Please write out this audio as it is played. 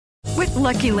With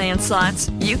Lucky Land Slots,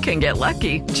 you can get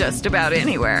lucky just about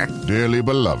anywhere. Dearly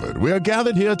beloved, we are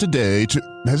gathered here today to...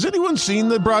 Has anyone seen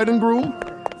the bride and groom?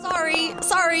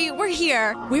 Sorry, we're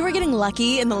here. We were getting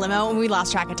lucky in the limo and we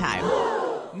lost track of time.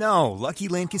 No, Lucky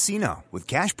Land Casino, with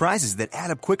cash prizes that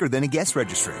add up quicker than a guest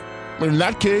registry. In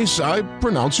that case, I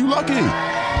pronounce you lucky.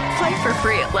 Play for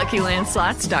free at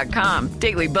LuckyLandSlots.com.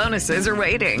 Daily bonuses are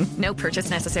waiting. No purchase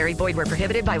necessary. Void where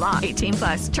prohibited by law.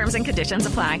 18+. Terms and conditions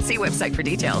apply. See website for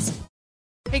details.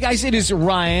 Hey guys, it is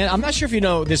Ryan. I'm not sure if you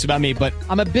know this about me, but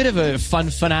I'm a bit of a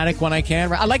fun fanatic when I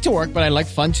can. I like to work, but I like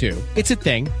fun too. It's a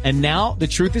thing. And now the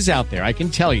truth is out there. I can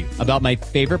tell you about my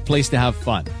favorite place to have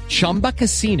fun. Chumba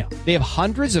Casino. They have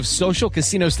hundreds of social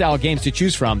casino style games to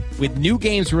choose from with new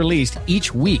games released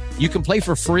each week. You can play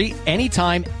for free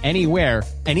anytime, anywhere.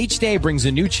 And each day brings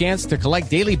a new chance to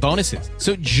collect daily bonuses.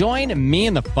 So join me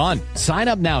in the fun. Sign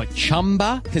up now at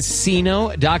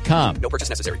ChumbaCasino.com. No purchase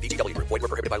necessary. VGW. Void where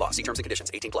prohibited by law. See terms and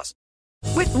conditions. 18+.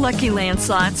 With Lucky Land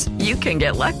Slots, you can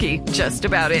get lucky just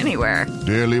about anywhere.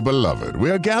 Dearly beloved,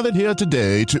 we are gathered here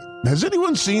today to... Has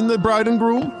anyone seen the bride and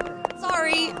groom?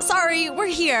 Sorry, we're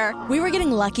here. We were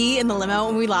getting lucky in the limo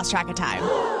and we lost track of time.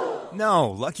 No,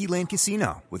 Lucky Land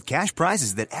Casino, with cash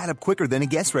prizes that add up quicker than a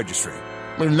guest registry.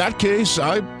 In that case,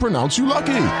 I pronounce you lucky.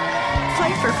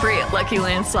 Play for free at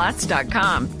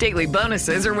LuckyLandSlots.com. Daily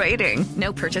bonuses are waiting.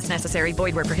 No purchase necessary.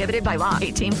 Void where prohibited by law.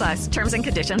 18+. Terms and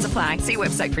conditions apply. See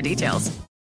website for details.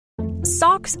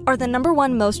 Socks are the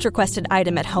 #1 most requested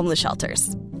item at homeless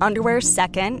shelters. Underwear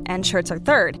second, and shirts are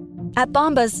third. At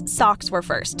Bombas, socks were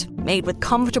first, made with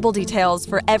comfortable details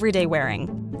for everyday wearing.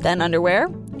 Then underwear,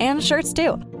 and shirts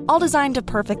too, all designed to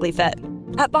perfectly fit.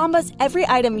 At Bombas, every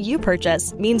item you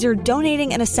purchase means you're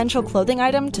donating an essential clothing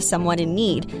item to someone in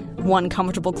need. One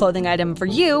comfortable clothing item for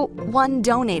you, one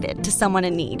donated to someone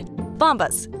in need.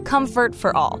 Bombas, comfort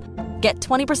for all. Get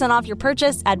 20% off your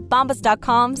purchase at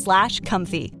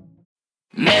bombas.com/comfy.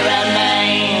 Mirror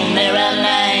man,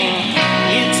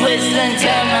 you twist and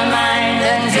turn my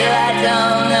mind until I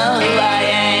don't know who I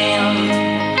am.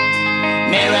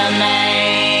 Mirror man.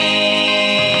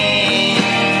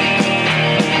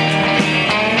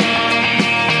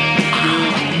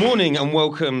 Morning and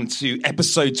welcome to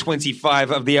episode 25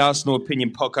 of the Arsenal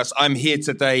Opinion Podcast. I'm here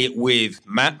today with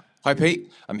Matt. Hi, Pete.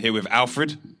 I'm here with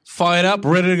Alfred. Fired up,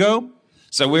 ready to go.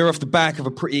 So we're off the back of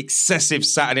a pretty excessive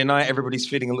Saturday night. Everybody's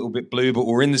feeling a little bit blue, but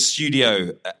we're in the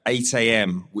studio at 8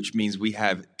 a.m., which means we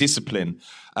have discipline.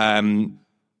 I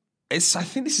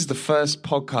think this is the first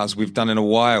podcast we've done in a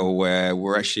while where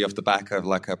we're actually off the back of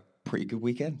like a pretty good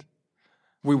weekend.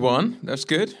 We won. That's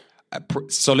good. A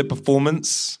solid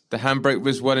performance. The handbrake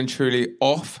was well and truly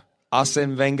off.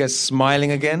 Arsene Wenger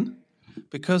smiling again.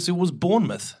 Because it was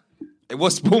Bournemouth. It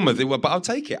was Bournemouth, but I'll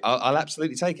take it. I'll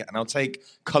absolutely take it. And I'll take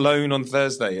Cologne on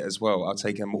Thursday as well. I'll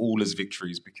take them all as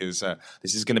victories because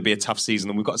this is going to be a tough season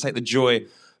and we've got to take the joy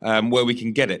where we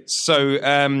can get it. So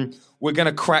we're going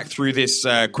to crack through this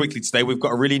quickly today. We've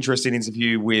got a really interesting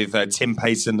interview with Tim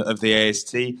Payton of the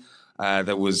AST.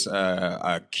 There was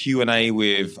a Q&A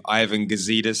with Ivan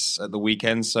Gazidis at the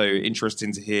weekend, so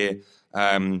interesting to hear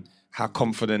how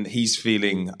confident he's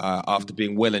feeling after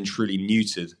being well and truly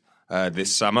neutered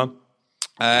this summer.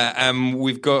 And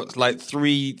we've got like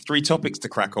three topics to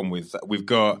crack on with. We've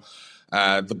got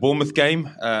the Bournemouth game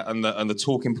and the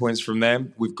talking points from there.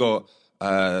 We've got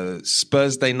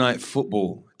Spursday night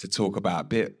football to talk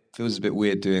about. Feels a bit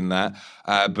weird doing that,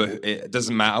 but it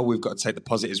doesn't matter. We've got to take the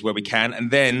positives where we can. And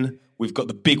then we've got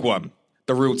the big one,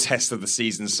 the real test of the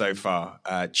season so far,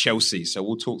 Chelsea. So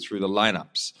we'll talk through the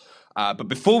lineups. But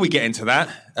before we get into that,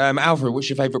 Alfred, what's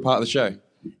your favourite part of the show?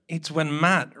 It's when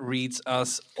Matt reads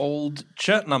us old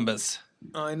shirt numbers.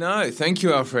 I know. Thank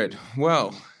you, Alfred.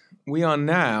 Well, we are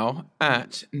now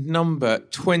at number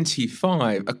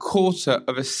 25, a quarter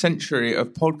of a century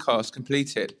of podcasts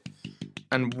completed.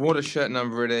 And what a shirt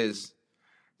number it is.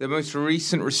 The most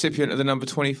recent recipient of the number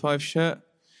 25 shirt,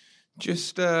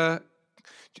 just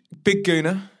big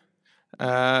gooner,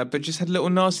 but just had a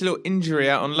nasty little injury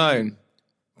out on loan.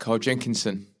 Carl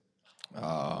Jenkinson.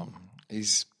 Oh,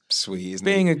 he's sweet, isn't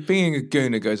he? Being a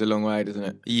gooner goes a long way, doesn't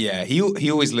it? Yeah, he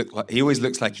always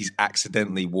looks like he's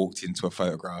accidentally walked into a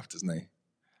photograph, doesn't he?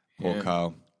 Poor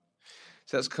Carl.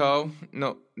 So that's Carl.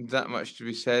 Not that much to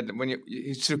be said.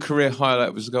 His sort of career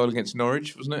highlight was the goal against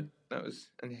Norwich, wasn't it? That was,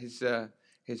 and his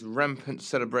rampant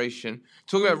celebration.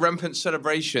 Talking about rampant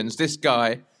celebrations, this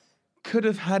guy could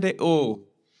have had it all.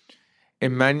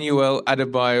 Emmanuel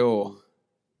Adebayor.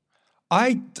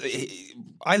 I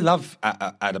love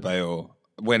Adebayor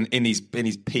when in his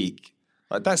peak.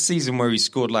 Like that season where he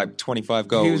scored like 25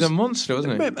 goals. He was a monster,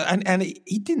 wasn't he? And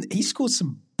he scored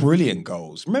some brilliant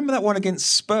goals. Remember that one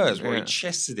against Spurs where he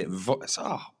chested it?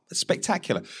 It's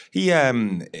spectacular. He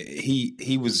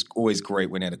was always great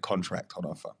when he had a contract on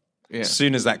offer. Yeah. As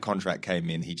soon as that contract came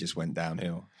in, he just went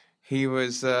downhill. He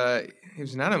was an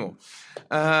animal.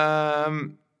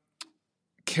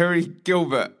 Kerry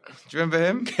Gilbert. Do you remember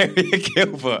him? Kerry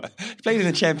Gilbert. He played in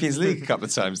the Champions League a couple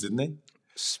of times, didn't he?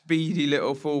 Speedy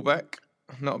little fullback.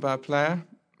 Not a bad player.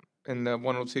 In the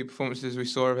 1 or 2 performances we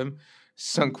saw of him.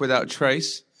 Sunk without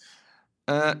trace.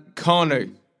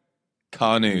 Kanu.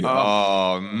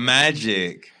 Oh,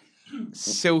 magic.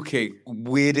 Silky.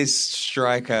 Weirdest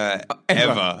striker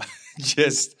ever.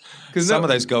 Just some of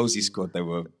those goals he scored, they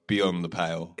were beyond the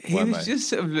pale. He was just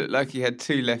sort of looked like he had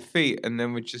 2 left feet and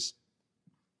then would just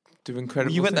do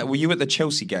incredible things. Were you at the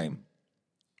Chelsea game?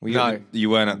 No. You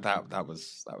weren't at that. That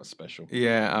was special.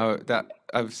 Yeah, that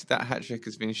hat-trick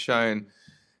has been shown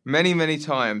many, many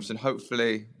times, and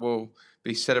hopefully we'll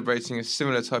be celebrating a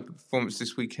similar type of performance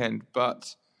this weekend,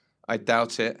 but I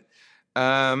doubt it.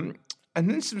 And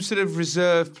then some sort of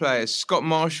reserve players. Scott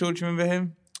Marshall, do you remember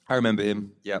him? I remember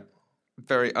him, yep.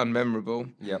 Very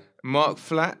unmemorable. Yep. Mark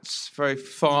Flats, very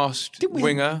fast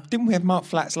winger. Didn't we have Mark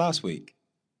Flats last week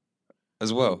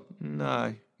as well?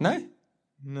 No. No?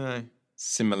 No.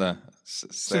 Similar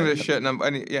shirt number.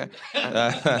 Yeah.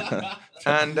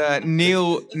 And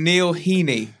Neil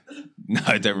Heaney. No,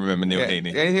 I don't remember Neil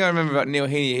Heaney. The only thing I remember about Neil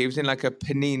Heaney, he was in like a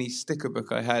Panini sticker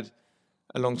book I had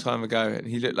a long time ago, and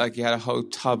he looked like he had a whole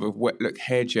tub of wet look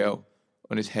hair gel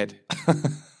on his head.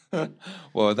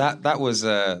 Well, that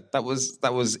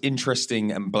was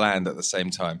interesting and bland at the same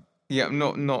time. Yeah,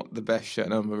 not the best shirt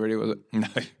number, really, was it? No.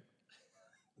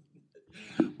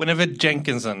 Whenever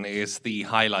Jenkinson is the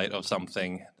highlight of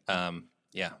something, Or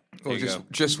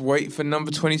just wait for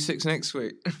number 26 next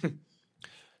week.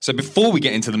 So before we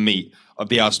get into the meat of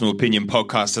the Arsenal Opinion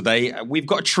podcast today, we've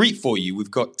got a treat for you. We've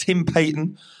got Tim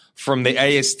Payton from the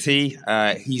AST.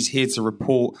 He's here to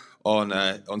report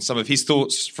on some of his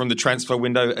thoughts from the transfer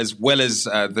window, as well as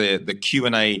the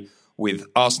Q&A with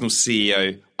Arsenal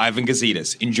CEO Ivan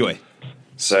Gazidis. Enjoy.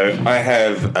 So I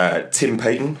have Tim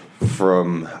Payton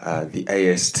from the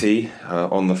AST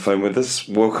on the phone with us.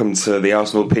 Welcome to the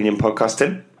Arsenal Opinion podcast,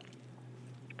 Tim.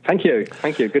 Thank you.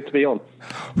 Good to be on.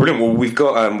 Brilliant. Well, we've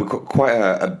got quite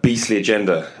a beastly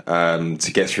agenda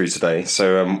to get through today.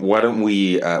 So why don't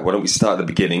we start at the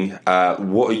beginning?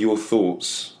 What are your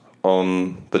thoughts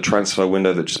on the transfer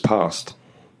window that just passed?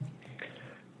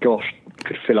 Gosh,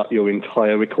 could fill up your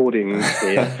entire recording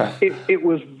here. It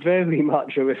was very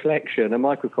much a reflection, a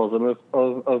microcosm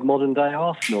of modern day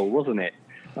Arsenal, wasn't it?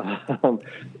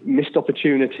 Missed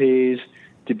opportunities,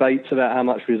 debates about how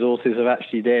much resources are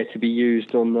actually there to be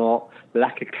used or not,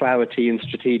 lack of clarity in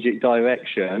strategic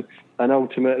direction, and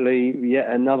ultimately yet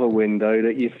another window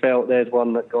that you felt there's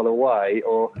one that got away,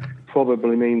 or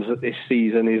probably means that this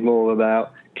season is more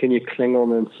about can you cling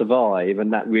on and survive,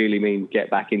 and that really means get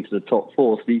back into the top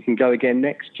 4 so you can go again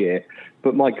next year.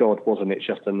 But my God, wasn't it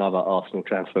just another Arsenal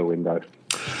transfer window?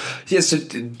 Yeah, so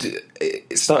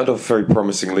it started off very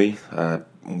promisingly.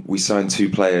 We signed 2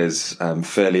 players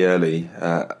fairly early,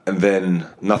 and then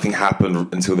nothing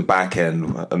happened until the back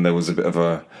end, and there was a bit of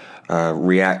a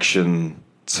reaction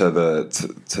to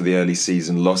the early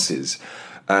season losses.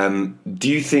 Do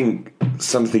you think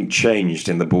something changed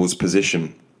in the board's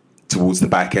position towards the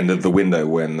back end of the window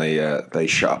when they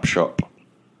shut up shop?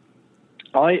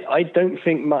 I don't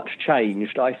think much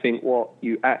changed. I think what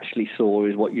you actually saw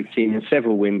is what you've seen in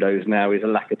several windows now is a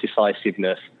lack of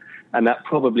decisiveness. And that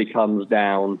probably comes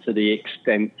down to the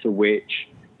extent to which,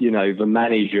 the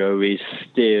manager is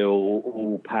still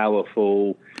all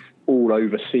powerful, all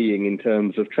overseeing in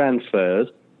terms of transfers,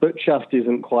 but just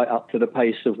isn't quite up to the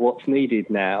pace of what's needed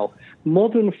now.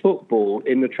 Modern football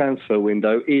in the transfer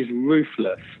window is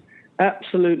ruthless.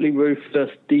 Absolutely ruthless,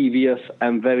 devious,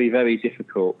 and very, very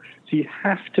difficult. So you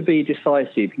have to be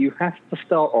decisive. You have to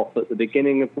start off at the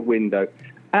beginning of the window,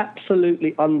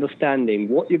 absolutely understanding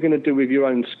what you're going to do with your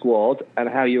own squad and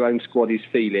how your own squad is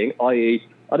feeling, i.e.,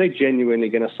 are they genuinely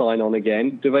going to sign on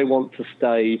again? Do they want to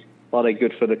stay? Are they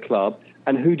good for the club?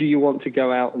 And who do you want to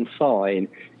go out and sign?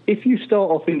 If you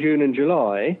start off in June and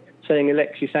July saying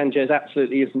Alexis Sanchez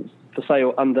absolutely isn't for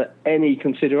sale under any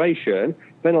consideration,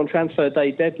 then on transfer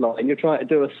day deadline, you're trying to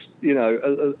do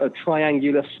a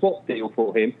triangular swap deal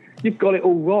for him. You've got it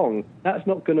all wrong. That's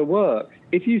not going to work.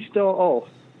 If you start off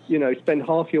spend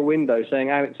half your window saying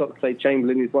Alex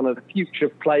Oxlade-Chamberlain is one of the future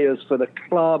players for the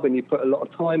club and you put a lot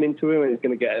of time into him and he's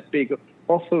going to get a big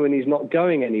offer and he's not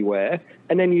going anywhere,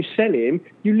 and then you sell him,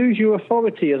 you lose your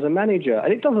authority as a manager.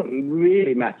 And it doesn't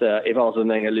really matter if Arsene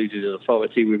Wenger loses his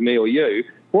authority with me or you.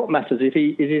 What matters if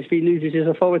he loses his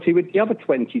authority with the other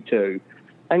 22.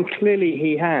 And clearly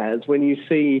he has, when you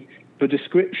see the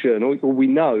description, or we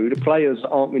know the players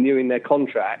aren't renewing their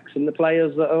contracts and the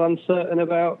players that are uncertain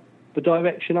about the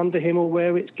direction under him or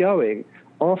where it's going.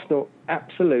 Arsenal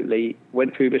absolutely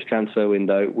went through this transfer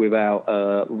window without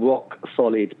a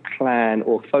rock-solid plan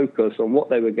or focus on what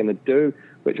they were going to do,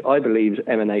 which I believe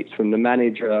emanates from the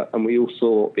manager, and we all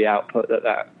saw the output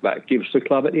that gives the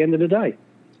club at the end of the day.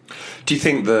 Do you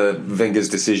think the Wenger's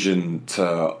decision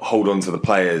to hold on to the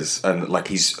players and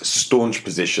his staunch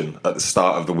position at the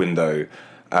start of the window,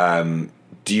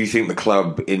 do you think the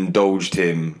club indulged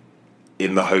him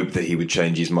in the hope that he would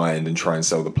change his mind and try and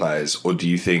sell the players? Or do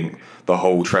you think the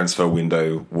whole transfer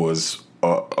window was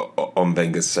on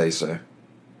Wenger's say-so?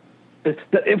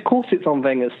 Of course it's on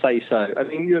Wenger's say-so. I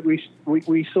mean,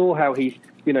 we saw how he's,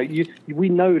 we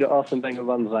know that Arsene Wenger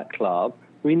runs that club.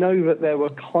 We know that there were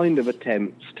kind of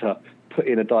attempts to put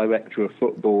in a director of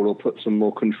football or put some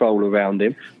more control around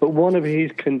him. But one of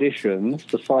his conditions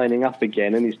for signing up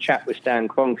again, and his chat with Stan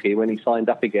Kroenke when he signed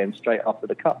up again straight after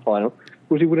the cup final,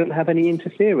 was he wouldn't have any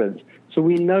interference. So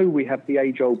we know we have the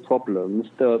age-old problems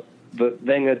that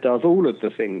Wenger does all of the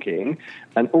thinking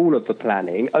and all of the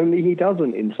planning, only he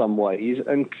doesn't in some ways.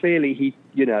 And clearly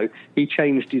he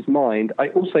changed his mind. I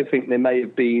also think there may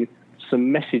have been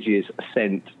some messages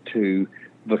sent to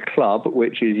the club,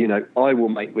 which is, I will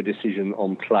make the decision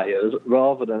on players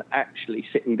rather than actually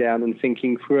sitting down and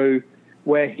thinking through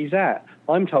where he's at.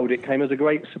 I'm told it came as a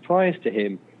great surprise to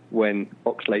him when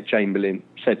Oxlade-Chamberlain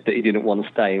said that he didn't want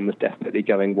to stay and was definitely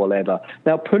going whatever.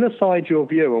 Now, put aside your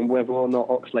view on whether or not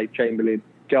Oxlade-Chamberlain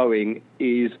going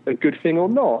is a good thing or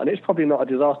not, and it's probably not a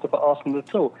disaster for Arsenal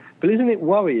at all. But isn't it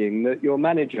worrying that your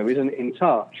manager isn't in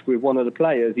touch with one of the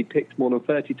players he picked more than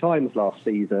 30 times last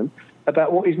season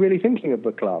about what he's really thinking of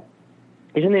the club?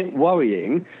 Isn't it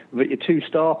worrying that your two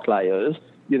star players,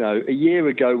 a year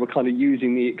ago were kind of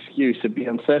using the excuse of the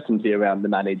uncertainty around the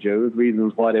manager as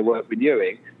reasons why they weren't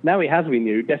renewing? Now he has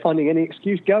renewed, they're finding any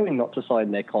excuse going not to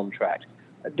sign their contract.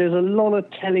 There's a lot of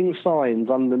telling signs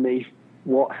underneath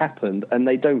what happened, and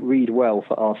they don't read well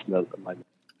for Arsenal at the moment.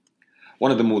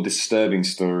 One of the more disturbing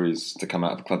stories to come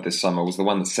out of the club this summer was the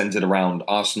one that centred around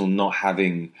Arsenal not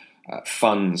having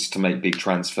funds to make big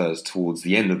transfers towards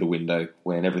the end of the window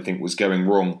when everything was going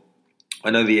wrong.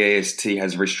 I know the AST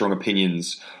has very strong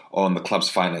opinions on the club's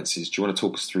finances. Do you want to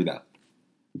talk us through that?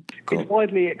 It's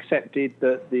widely accepted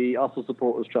that the Arsenal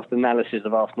Supporters Trust analysis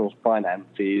of Arsenal's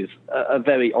finances are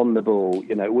very on the ball.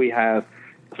 We have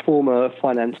former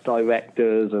finance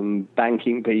directors and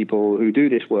banking people who do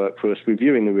this work for us,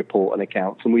 reviewing the report and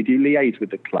accounts, and we do liaise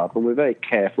with the club, and we're very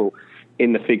careful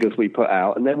in the figures we put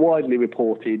out, and they're widely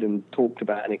reported and talked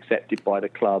about and accepted by the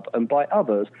club and by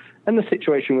others. And the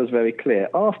situation was very clear.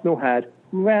 Arsenal had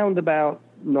round about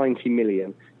 90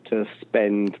 million to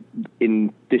spend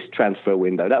in this transfer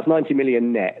window. That's 90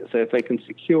 million net. So if they can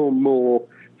secure more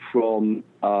from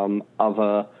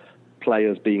other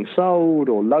players being sold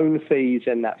or loan fees,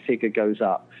 then that figure goes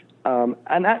up.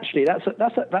 And actually, that's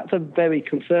a very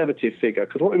conservative figure,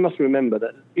 because what we must remember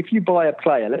that if you buy a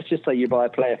player, let's just say you buy a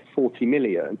player for 40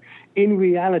 million, in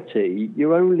reality,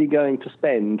 you're only going to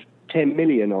spend 10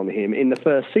 million on him in the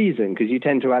first season, because you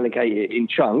tend to allocate it in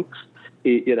chunks,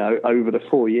 over the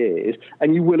 4 years,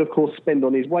 and you will, of course, spend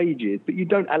on his wages, but you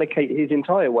don't allocate his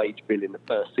entire wage bill in the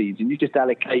first season. You just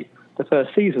allocate the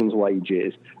first season's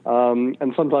wages.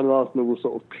 And sometimes Arsenal will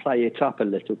sort of play it up a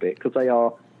little bit because they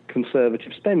are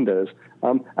conservative spenders.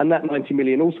 And that 90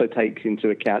 million also takes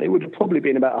into account, it would have probably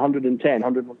been about 110,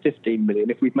 115 million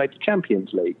if we'd made the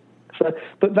Champions League.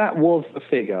 But that was the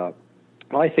figure.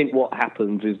 I think what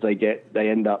happens is they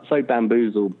end up so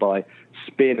bamboozled by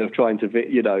spin of trying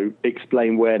to,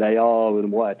 explain where they are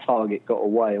and why a target got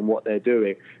away and what they're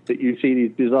doing, that you see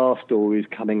these bizarre stories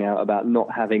coming out about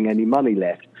not having any money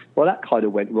left. Well, that kind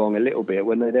of went wrong a little bit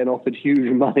when they then offered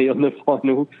huge money on the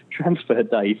final transfer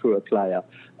day for a player.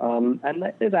 And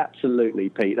there's absolutely,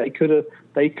 Pete, they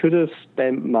could have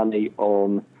spent money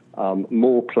on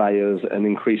more players and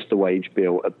increased the wage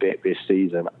bill a bit this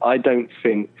season. I don't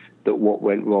think that what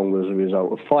went wrong was a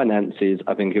result of finances.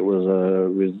 I think it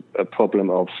was a problem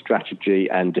of strategy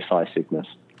and decisiveness.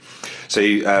 So,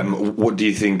 what do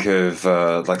you think of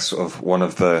sort of one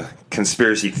of the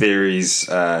conspiracy theories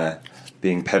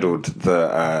being peddled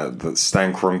that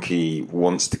Stan Kroenke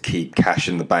wants to keep cash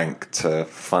in the bank to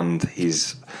fund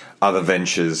his other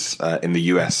ventures in the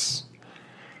US?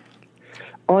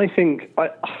 I think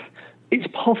it's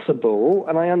possible,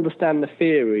 and I understand the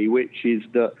theory, which is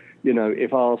that,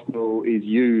 if Arsenal is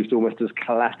used almost as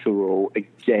collateral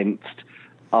against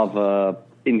other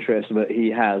interests that he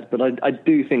has, but I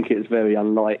do think it's very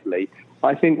unlikely.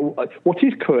 I think what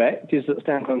is correct is that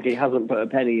Stan Kroenke hasn't put a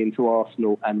penny into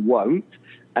Arsenal and won't,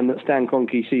 and that Stan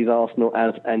Kroenke sees Arsenal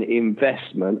as an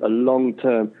investment, a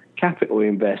long-term capital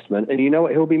investment. And you know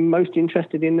what he'll be most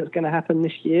interested in that's going to happen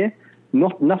this year?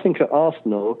 Nothing at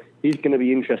Arsenal. He's going to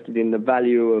be interested in the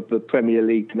value of the Premier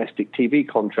League domestic TV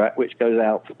contract, which goes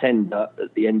out for tender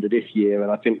at the end of this year,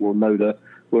 and I think we'll know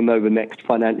the next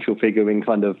financial figure in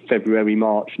kind of February,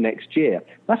 March next year.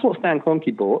 That's what Stan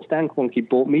Kroenke bought. Stan Kroenke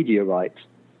bought media rights.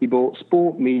 He bought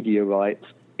sport media rights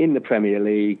in the Premier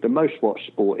League, the most watched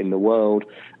sport in the world,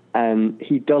 and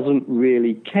he doesn't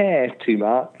really care too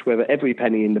much whether every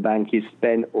penny in the bank is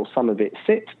spent or some of it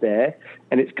sits there.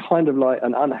 And it's kind of like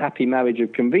an unhappy marriage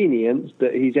of convenience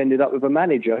that he's ended up with a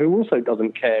manager who also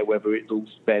doesn't care whether it's all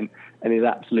spent and is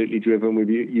absolutely driven with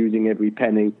using every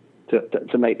penny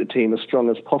to make the team as strong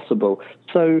as possible.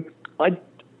 So I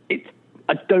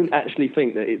don't actually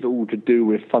think that it's all to do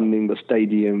with funding the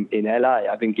stadium in LA.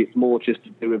 I think it's more just to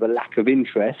do with a lack of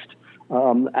interest.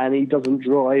 And he doesn't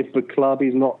drive the club.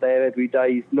 He's not there every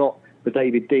day. He's not the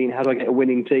David Dean. How do I get a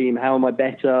winning team? How am I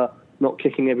better? Not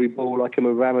kicking every ball like a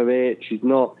Abramovich. He's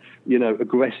not,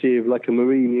 aggressive like a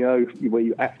Mourinho, where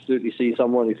you absolutely see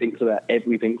someone who thinks about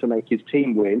everything to make his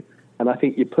team win. And I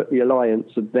think you put the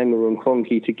alliance of Wenger and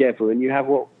Kroenke together, and you have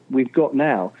what we've got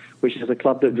now, which is a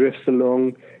club that drifts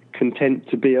along, content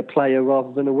to be a player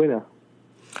rather than a winner.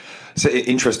 So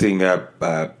interesting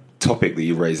topic that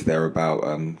you raised there about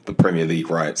the Premier League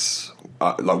rights.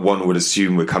 Like one would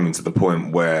assume we're coming to the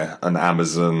point where an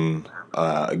Amazon,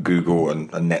 Google,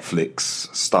 and a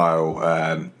Netflix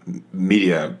style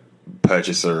media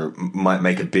purchaser might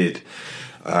make a bid,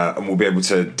 and we'll be able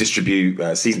to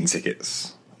distribute season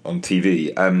tickets on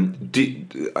TV.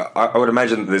 I would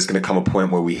imagine that there's going to come a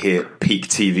point where we hit peak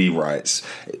TV rights.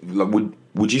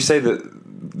 Would you say that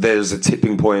there's a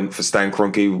tipping point for Stan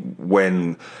Kroenke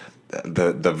when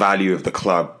the value of the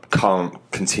club can't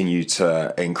continue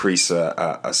to increase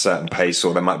a certain pace,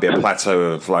 or there might be a plateau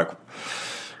of watchers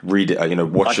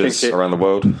around the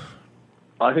world?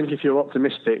 I think if you're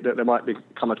optimistic that there might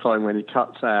come a time when he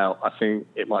cuts out, I think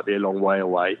it might be a long way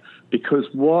away, because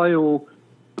while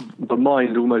the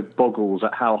mind almost boggles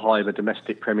at how high the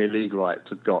domestic Premier League rights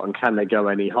have got and can they go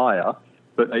any higher,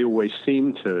 but they always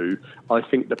seem to, I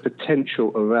think the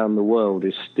potential around the world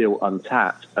is still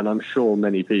untapped. And I'm sure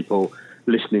many people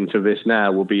listening to this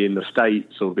now will be in the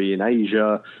States or be in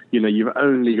Asia. You've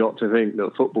only got to think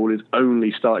that football is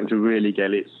only starting to really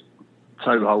get its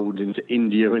toehold into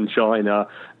India and China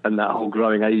and that whole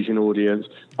growing Asian audience.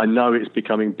 I know it's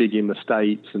becoming big in the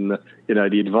States, and the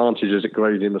advantage as it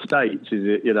grows in the States is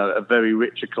a very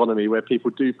rich economy where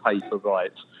people do pay for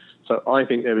rights. So I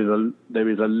think there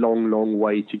is a long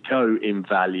way to go in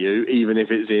value, even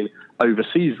if it's in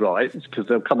overseas rights, because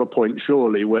there'll come a point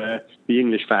surely where the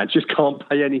English fans just can't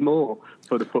pay any more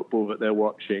for the football that they're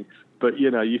watching. But,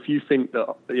 if you think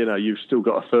that, you've still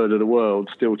got a third of the world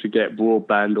still to get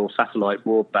broadband or satellite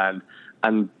broadband,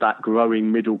 and that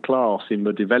growing middle class in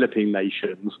the developing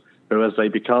nations, who as they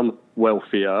become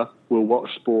wealthier will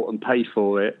watch sport and pay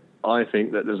for it, I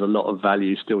think that there's a lot of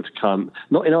value still to come.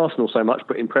 Not in Arsenal so much,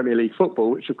 but in Premier League football,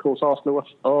 which of course Arsenal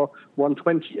are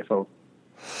 1/20th of.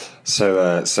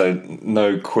 So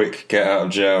no quick get out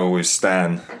of jail with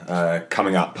Stan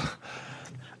coming up.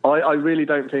 I really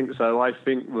don't think so. I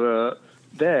think that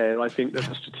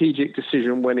the strategic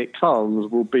decision when it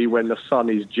comes will be when the son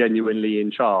is genuinely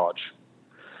in charge.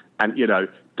 And,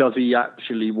 does he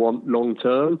actually want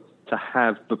long-term to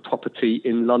have the property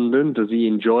in London? Does he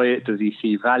enjoy it? Does he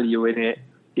see value in it?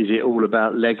 Is it all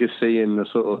about legacy and the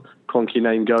sort of Kroenke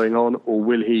name going on? Or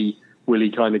will he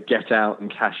kind of get out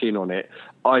and cash in on it?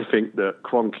 I think that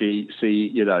Kroenke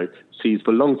sees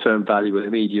the long-term value of the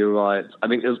media rights. I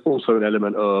think there's also an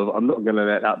element of, I'm not going to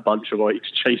let that bunch of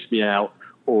oiks chase me out,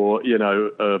 or,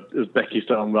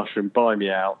 Uzbekistan, Russia, and buy me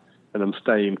out, and I'm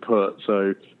staying put.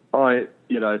 So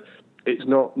it's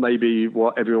not maybe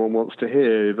what everyone wants to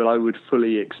hear, but I would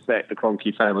fully expect the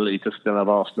Kroenke family to still have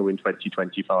Arsenal in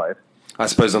 2025. I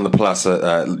suppose on the plus,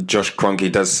 Josh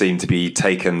Kroenke does seem to be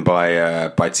taken by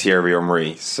Thierry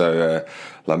Henry, so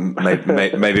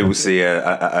maybe we'll see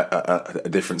a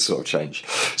different sort of change.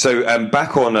 So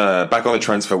back on the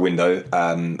transfer window,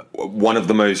 one of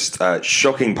the most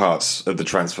shocking parts of the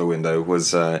transfer window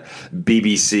was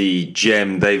BBC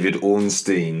gem David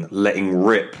Ornstein letting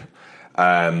rip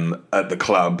at the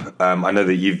club. I know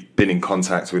that you've been in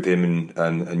contact with him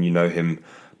and you know him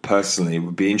personally. It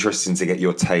would be interesting to get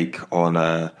your take on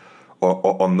that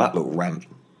little rant.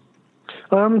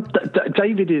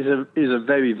 David is a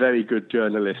very, very good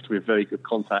journalist with very good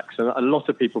contacts, and a lot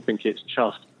of people think it's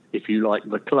just, if you like,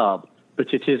 the club,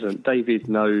 but it isn't. David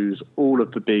knows all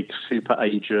of the big super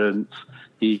agents.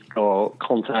 He's got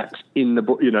contacts in the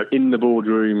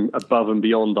boardroom above and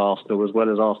beyond Arsenal, as well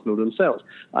as Arsenal themselves.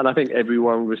 And I think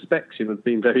everyone respects him as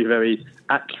being very, very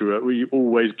accurate. We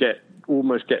almost get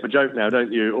the joke now,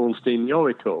 don't you? Ornstein the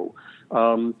Oracle.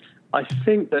 I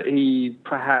think that he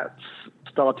perhaps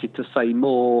started to say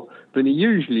more than he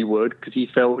usually would, because he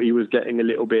felt he was getting a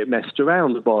little bit messed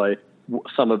around by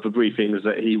some of the briefings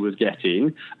that he was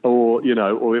getting, or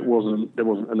there wasn't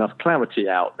enough clarity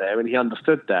out there, and he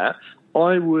understood that.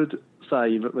 I would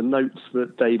say that the notes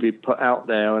that David put out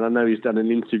there, and I know he's done an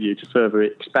interview to further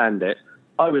expand it,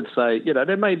 I would say,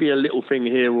 there may be a little thing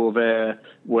here or there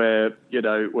where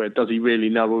does he really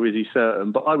know or is he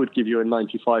certain? But I would give you a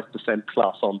 95%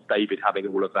 plus on David having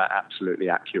all of that absolutely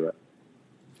accurate.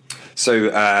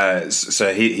 So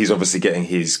he's obviously getting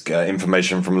his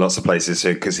information from lots of places.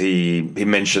 So because he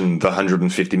mentioned the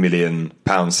 £150 million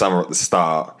summer at the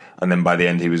start, and then by the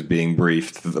end he was being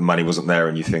briefed that the money wasn't there,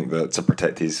 and you think that to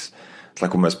protect it's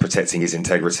like almost protecting his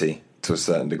integrity to a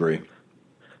certain degree.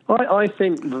 I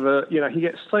think that he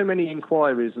gets so many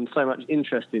inquiries and so much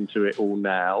interest into it all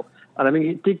now. And I mean,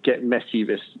 it did get messy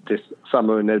this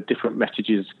summer, and there are different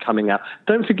messages coming out.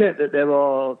 Don't forget that there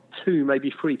are 2,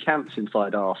 maybe 3 camps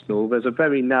inside Arsenal. There's a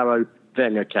very narrow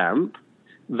Wenger camp.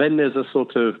 Then there's a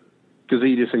sort of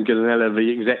Gazidis and Gillinella, the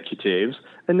executives.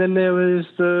 And then there is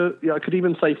I could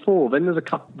even say 4. Then there's a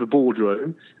couple, the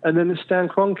boardroom. And then there's Stan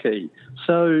Kroenke.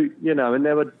 So, and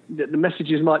the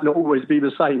messages might not always be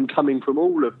the same coming from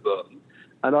all of them.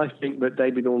 And I think that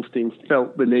David Ornstein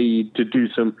felt the need to do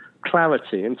some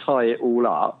clarity and tie it all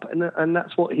up, and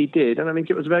that's what he did, and I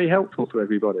think it was very helpful for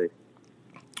everybody.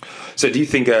 So do you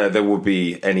think there will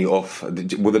be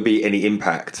will there be any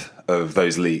impact of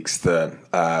those leaks, that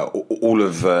all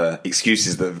of the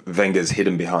excuses that Wenger's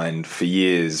hidden behind for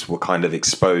years were kind of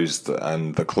exposed,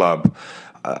 and the club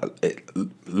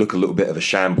look a little bit of a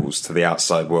shambles to the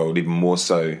outside world, even more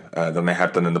so than they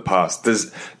have done in the past?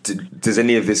 Does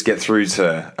any of this get through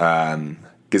to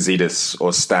Gazidis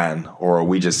or Stan, or are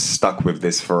we just stuck with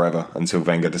this forever until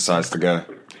Wenger decides to go?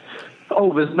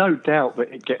 Oh, there's no doubt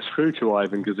that it gets through to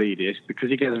Ivan Gazidis, because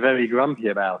he gets very grumpy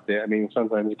about it. I mean,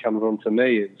 sometimes he comes on to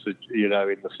me, in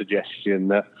the suggestion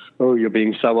that, you're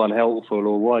being so unhelpful,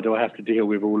 or why do I have to deal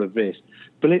with all of this?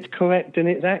 But it's correct and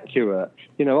it's accurate.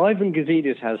 Ivan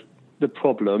Gazidis has the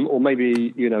problem, or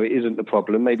maybe, it isn't the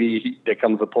problem. Maybe there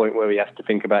comes a point where he has to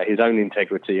think about his own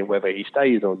integrity and whether he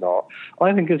stays or not.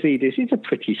 Ivan Gazidis is a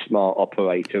pretty smart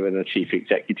operator and a chief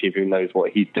executive who knows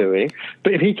what he's doing.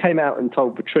 But if he came out and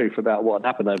told the truth about what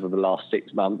happened over the last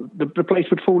 6 months, the place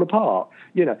would fall apart.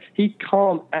 He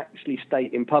can't actually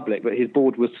state in public that his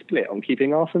board was split on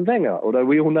keeping Arsene Wenger, although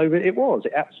we all know that it was.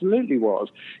 It absolutely was.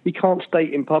 He can't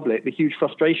state in public the huge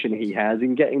frustration he has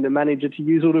in getting the manager to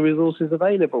use all the resources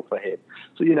available for him.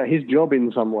 So, his job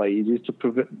in some ways is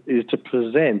to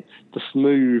present the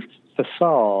smooth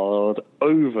facade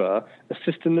over a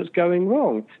system that's going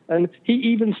wrong. And he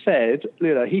even said,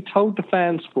 he told the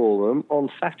fans forum on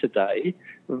Saturday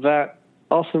that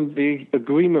the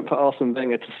agreement for Arsene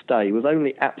Wenger to stay was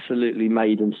only absolutely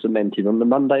made and cemented on the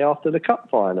Monday after the cup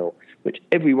final, which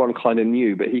everyone kind of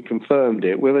knew, but he confirmed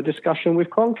it with a discussion with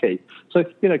Kroenke. So,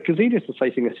 Gazidis was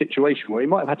facing a situation where he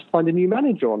might have had to find a new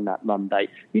manager on that Monday.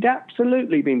 He'd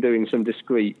absolutely been doing some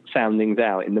discreet soundings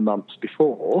out in the months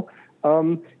before.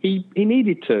 He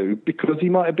needed to, because he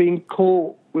might have been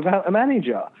caught without a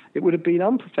manager. It would have been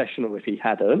unprofessional if he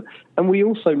hadn't. And we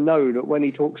also know that when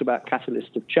he talks about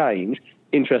catalyst of change,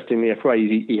 interestingly, a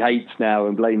phrase he hates now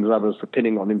and blames others for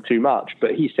pinning on him too much,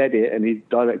 but he said it, and his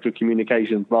director of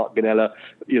communications, Mark Ganella,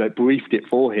 briefed it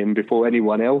for him before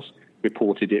anyone else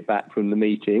reported it back from the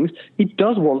meetings. He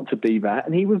does want to be that,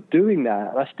 and he was doing that.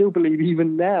 And I still believe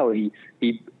even now he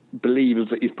believes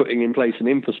that he's putting in place an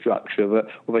infrastructure that,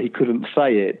 although he couldn't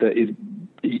say it, that is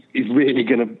really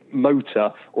going to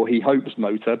motor, or he hopes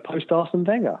motor, post-Arsene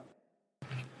Wenger.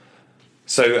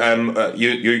 So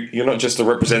you're not just a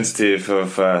representative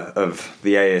of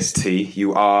the AST.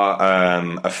 You are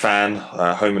a fan,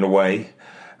 home and away.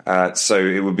 So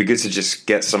it would be good to just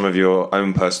get some of your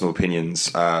own personal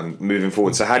opinions moving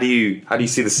forward. So how do you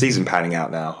see the season panning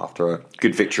out now after a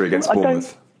good victory against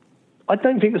Bournemouth? I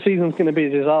don't think the season's going to be a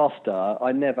disaster.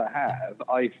 I never have.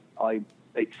 I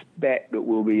expect that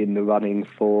we'll be in the running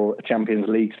for a Champions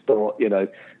League spot,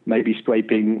 maybe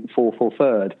scraping fourth or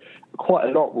third. Quite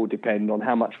a lot will depend on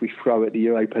how much we throw at the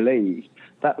Europa League.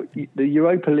 The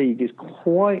Europa League is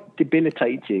quite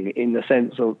debilitating in the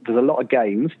sense of there's a lot of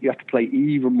games. You have to play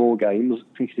even more games.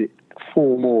 I think it's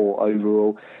 4 more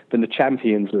overall than the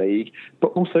Champions League. But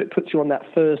also it puts you on that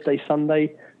Thursday,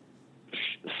 Sunday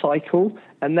cycle,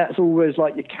 and that's always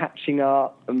like you're catching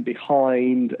up and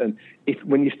behind. And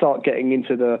when you start getting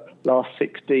into the last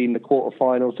 16, the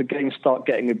quarterfinals, the games start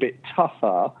getting a bit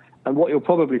tougher. And what you'll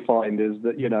probably find is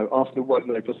that, Arsenal won't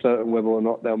know for certain whether or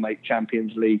not they'll make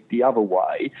Champions League the other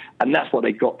way. And that's what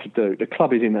they've got to do. The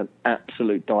club is in an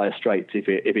absolute dire straits if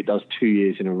it does 2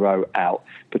 years in a row out,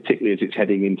 particularly as it's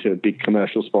heading into a big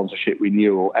commercial sponsorship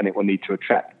renewal, and it will need to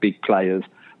attract big players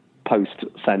post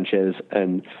Sanchez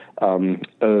and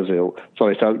Ozil.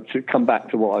 Sorry, so to come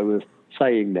back to what I was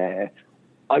saying there,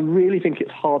 I really think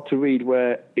it's hard to read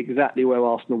exactly where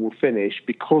Arsenal will finish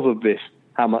because of this.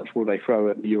 How much will they throw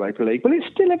at the Europa League? Well, it's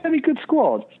still a very good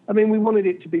squad. I mean, we wanted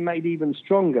it to be made even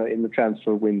stronger in the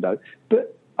transfer window.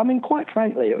 But, I mean, quite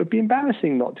frankly, it would be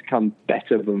embarrassing not to come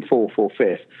better than 4th or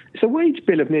 5th. It's a wage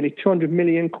bill of nearly 200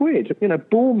 million quid.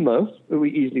 Bournemouth, who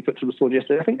we easily put to the sword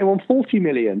yesterday, I think they're on 40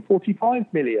 million, 45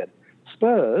 million.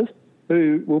 Spurs,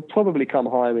 who will probably come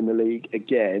higher in the league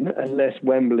again unless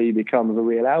Wembley becomes a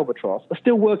real albatross, are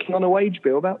still working on a wage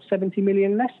bill about 70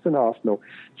 million less than Arsenal.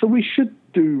 So we should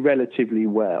do relatively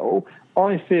well.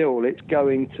 I feel it's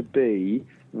going to be,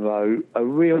 though, a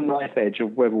real knife edge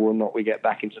of whether or not we get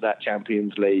back into that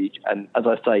Champions League. And as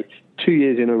I say, 2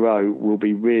 years in a row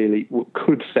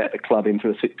could set the club into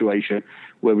a situation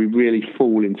where we really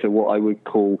fall into what I would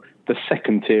call the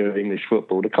second tier of English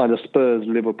football, the kind of Spurs,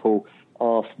 Liverpool,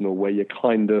 Arsenal, where you've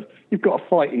got a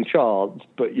fighting chance,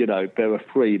 but there are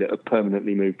 3 that have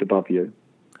permanently moved above you.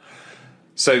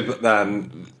 So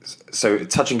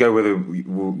touch and go whether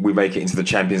we make it into the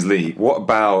Champions League. What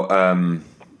about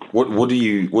what do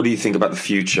you think about the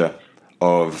future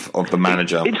of the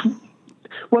manager?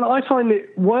 I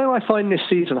find this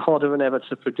season harder than ever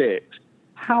to predict.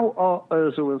 How are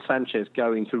Ozil and Sanchez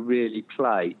going to really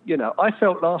play? I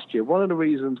felt last year one of the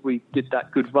reasons we did that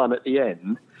good run at the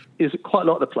end is that quite a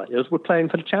lot of the players were playing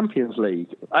for the Champions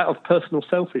League out of personal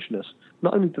selfishness.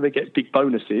 Not only do they get big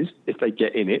bonuses if they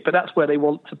get in it, but that's where they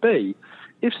want to be.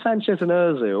 If Sanchez and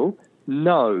Ozil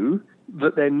know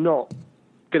that they're not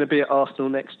going to be at Arsenal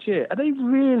next year, are they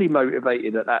really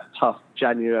motivated at that tough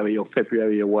January or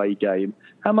February away game?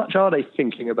 How much are they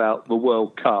thinking about the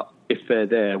World Cup if they're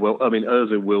there? Well, I mean,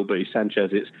 Ozil will be.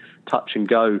 Sanchez, it's touch and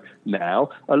go now.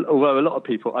 Although a lot of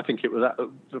people, I think it was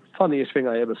the funniest thing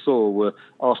I ever saw were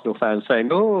Arsenal fans saying,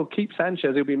 "Oh, keep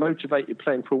Sanchez, he'll be motivated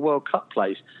playing for a World Cup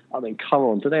place." I mean, come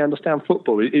on, do they understand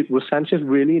football? Was Sanchez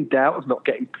really in doubt of not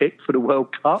getting picked for the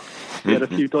World Cup? He had a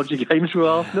few dodgy games for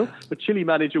Arsenal. The Chile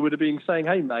manager would have been saying,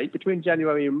 "Hey, mate, between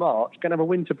January and March, going to have a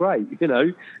winter break, take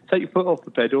your foot off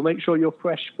the pedal, make sure you're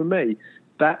fresh for me."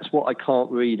 That's what I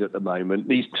can't read at the moment.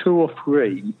 These 2 or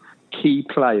 3 key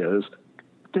players,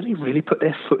 do they really put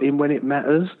their foot in when it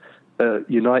matters?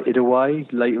 United away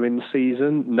later in the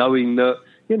season, knowing that,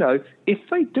 if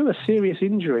they do a serious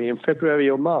injury in February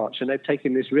or March and they've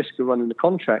taken this risk of running the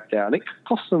contract down, it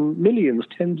costs them millions,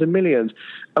 tens of millions,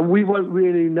 and we won't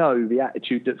really know the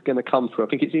attitude that's going to come through. I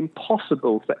think it's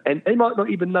impossible and they might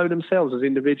not even know themselves as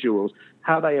individuals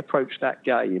how they approach that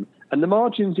game. And the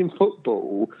margins in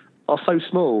football are so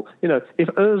small. If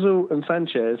Ozil and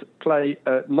Sanchez play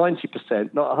at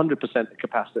 90%, not 100% of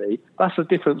capacity, that's the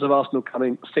difference of Arsenal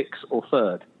coming 6th or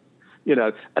 3rd.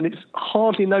 And it's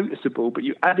hardly noticeable, but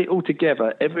you add it all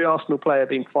together, every Arsenal player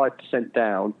being 5%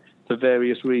 down for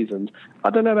various reasons. I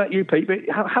don't know about you, Pete, but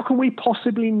how can we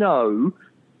possibly know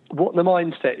what the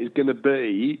mindset is going to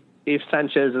be if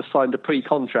Sanchez has signed a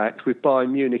pre-contract with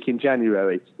Bayern Munich in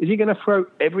January? Is he going to throw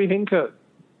everything at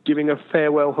giving a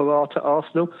farewell hurrah to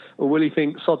Arsenal, or will he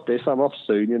think, sod this, I'm off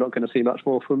soon, you're not going to see much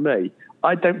more from me?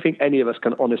 I don't think any of us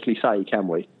can honestly say, can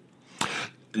we?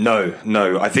 No.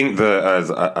 I think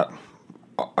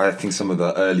I think some of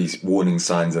the early warning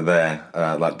signs are there,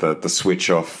 like the switch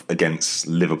off against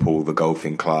Liverpool, the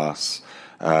golfing class,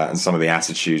 and some of the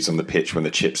attitudes on the pitch when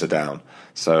the chips are down.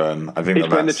 So I think it's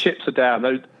when the chips are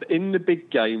down. In the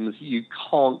big games, you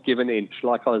can't give an inch,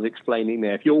 like I was explaining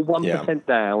there. If you're 1%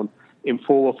 down in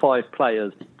 4 or 5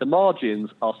 players, the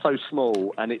margins are so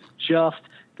small, and there's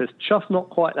just not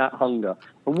quite that hunger.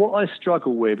 And what I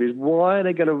struggle with is, why are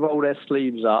they going to roll their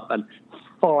sleeves up and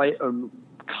fight and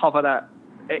cover that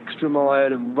extra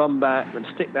mile and run back and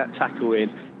stick that tackle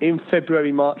in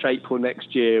February, March, April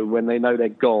next year when they know they're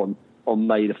gone on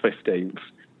May the 15th?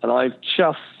 And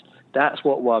That's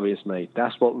what worries me.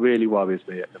 That's what really worries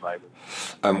me at the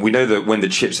moment. We know that when the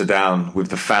chips are down with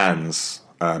the fans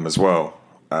as well,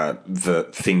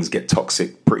 that things get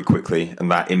toxic pretty quickly,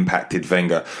 and that impacted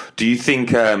Wenger. Do you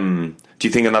think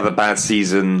another bad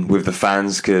season with the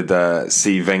fans could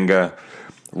see Wenger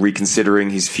reconsidering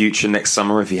his future next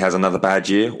summer if he has another bad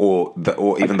year, or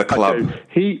even the club?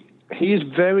 He is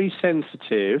very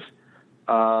sensitive,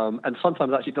 and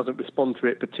sometimes actually doesn't respond to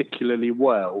it particularly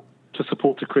well, to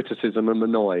supporter criticism and the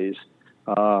noise.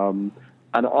 And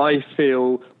I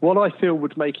feel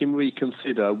would make him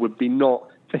reconsider would be not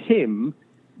for him.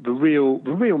 The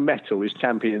real metal is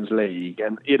Champions League,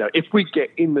 and if we get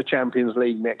in the Champions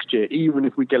League next year, even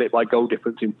if we get it by goal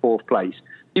difference in 4th place,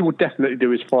 he will definitely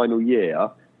do his final year,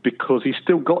 because he's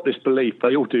still got this belief,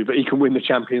 they all do, that he can win the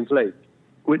Champions League,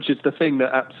 which is the thing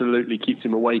that absolutely keeps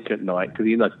him awake at night, because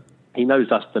he knows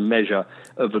that's the measure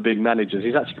of the big managers.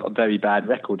 He's actually got a very bad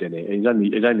record in it. He's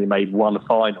only made one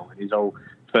final in his whole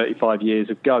 35 years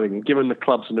of going. And given the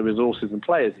clubs and the resources and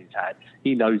players he's had,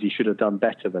 he knows he should have done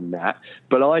better than that.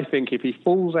 But I think if he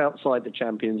falls outside the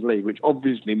Champions League, which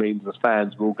obviously means the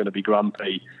fans are all going to be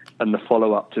grumpy, and the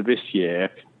follow-up to this year,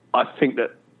 I think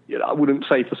that, I wouldn't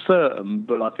say for certain,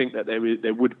 but I think that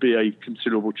there would be a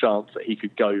considerable chance that he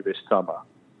could go this summer.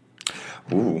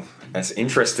 Ooh, that's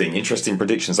interesting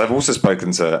predictions. I've also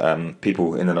spoken to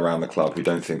people in and around the club who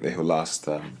don't think that he'll last.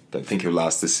 Don't think he'll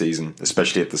last this season,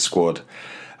 especially if the squad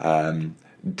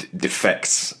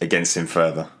defects against him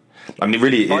further. I mean,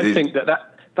 really, I think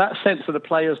that sense of the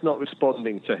players not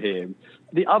responding to him.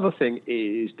 The other thing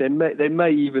is there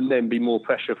may even then be more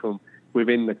pressure from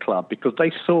within the club, because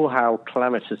they saw how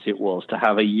calamitous it was to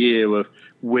have a year of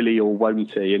will he or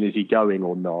won't he, and is he going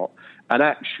or not. And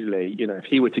actually, if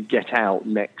he were to get out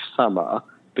next summer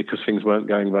because things weren't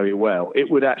going very well, it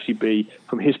would actually be,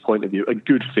 from his point of view, a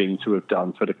good thing to have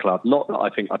done for the club. Not that I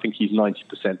think he's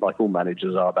 90%, like all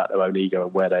managers are, about their own ego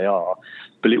and where they are,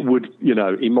 but it would,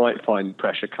 he might find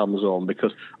pressure comes on,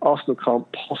 because Arsenal can't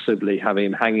possibly have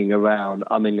him hanging around,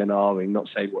 umming and ahhing, not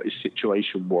saying what his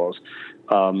situation was,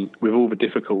 with all the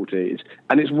difficulties.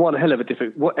 And it's one hell of a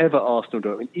difficult, whatever Arsenal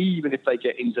do, even if they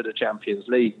get into the Champions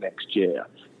League next year,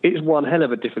 it's one hell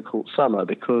of a difficult summer,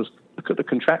 because look at the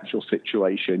contractual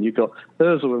situation. You've got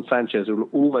Ozil and Sanchez who will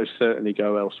almost certainly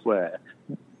go elsewhere.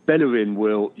 Bellerin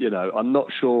will, I'm not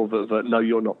sure that no,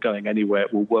 you're not going anywhere,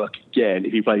 it will work again.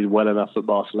 If he plays well enough at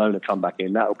Barcelona, come back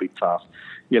in, that'll be tough.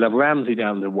 You'll have Ramsey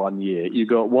down to 1 year. You've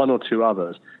got one or two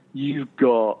others. You've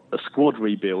got a squad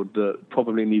rebuild that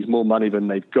probably needs more money than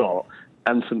they've got,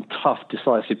 and some tough,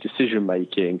 decisive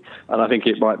decision-making. And I think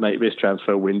it might make this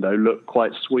transfer window look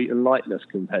quite sweet and lightless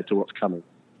compared to what's coming.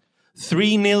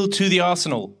 3-0 to the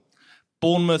Arsenal.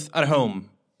 Bournemouth at home.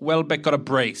 Welbeck got a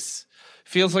brace.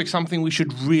 Feels like something we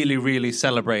should really, really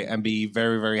celebrate and be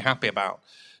very, very happy about.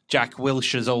 Jack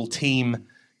Wilshere's old team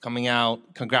coming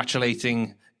out,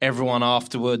 congratulating everyone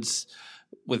afterwards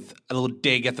with a little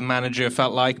dig at the manager, it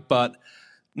felt like. But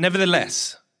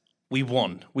nevertheless, we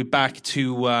won. We're back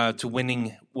to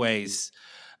winning ways.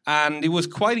 And it was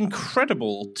quite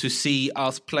incredible to see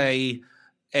us play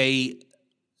a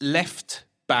left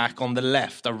back on the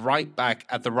left, a right back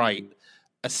at the right,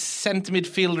 a centre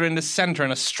midfielder in the centre,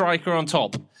 and a striker on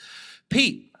top.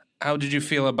 Pete, how did you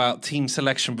feel about team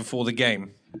selection before the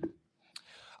game?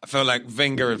 I felt like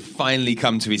Wenger had finally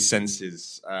come to his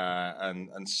senses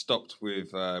and stopped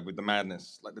with the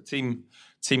madness. Like the team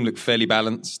looked fairly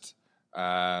balanced.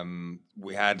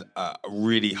 We had a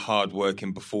really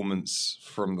hard-working performance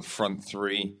from the front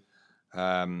three.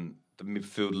 The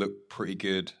midfield looked pretty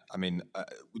good. I mean,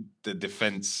 the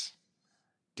defence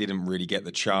didn't really get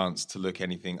the chance to look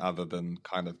anything other than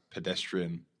kind of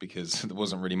pedestrian, because there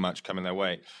wasn't really much coming their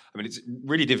way. I mean, it's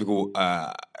really difficult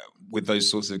with those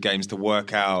sorts of games to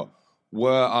work out,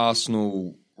 were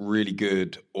Arsenal really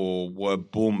good or were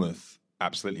Bournemouth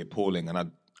absolutely appalling?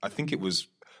 And I think it was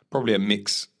probably a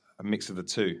mix of the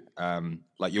two.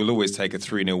 Like, you'll always take a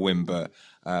 3-0 win, but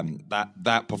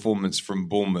that performance from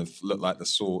Bournemouth looked like the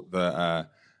sort that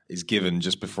is given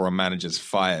just before a manager's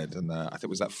fired. And I think it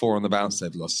was that 4 on the bounce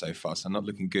they've lost so far, so not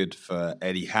looking good for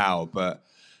Eddie Howe. But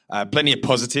plenty of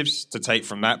positives to take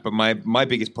from that. But my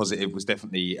biggest positive was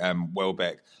definitely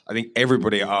Welbeck. I think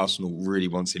everybody at Arsenal really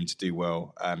wants him to do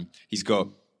well. He's got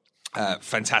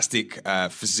fantastic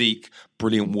physique,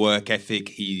 brilliant work ethic.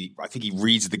 I think he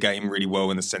reads the game really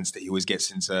well, in the sense that he always gets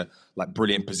into like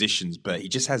brilliant positions, but he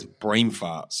just has brain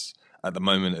farts at the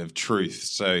moment of truth.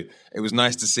 So it was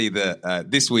nice to see that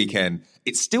this weekend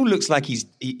it still looks like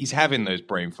he's having those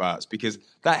brain farts, because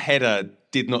that header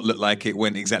did not look like it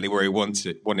went exactly where he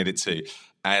wanted it to.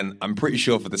 And I'm pretty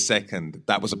sure for the second,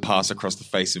 that was a pass across the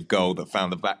face of goal that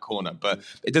found the back corner. But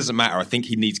it doesn't matter. I think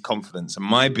he needs confidence. And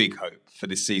my big hope for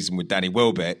this season with Danny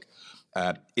Welbeck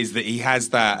is that he has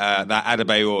that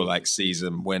Adebayor-like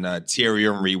season when Thierry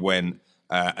Henry went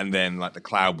and then like the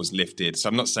cloud was lifted. So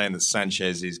I'm not saying that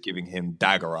Sanchez is giving him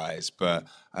dagger eyes, but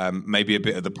maybe a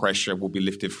bit of the pressure will be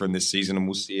lifted from this season and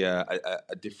we'll see a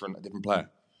different player.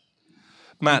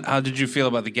 Matt, how did you feel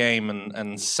about the game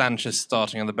and Sanchez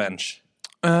starting on the bench?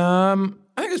 I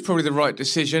think it's probably the right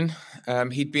decision.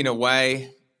 He'd been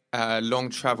away, long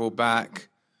travel back.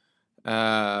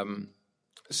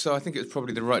 So I think it's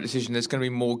probably the right decision. There's going to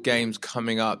be more games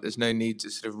coming up. There's no need to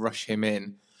sort of rush him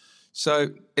in. So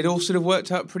it all sort of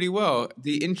worked out pretty well.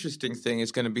 The interesting thing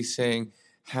is going to be seeing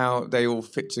how they all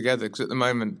fit together. Because at the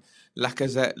moment,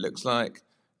 Lacazette looks like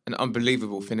an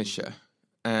unbelievable finisher.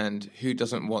 And who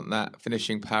doesn't want that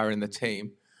finishing power in the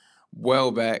team?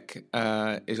 Welbeck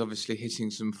is obviously hitting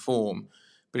some form,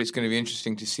 but it's going to be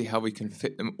interesting to see how we can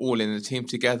fit them all in the team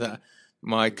together.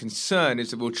 My concern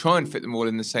is that we'll try and fit them all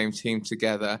in the same team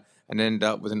together and end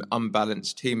up with an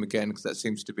unbalanced team again, because that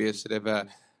seems to be a sort of a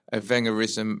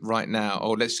Wengerism right now.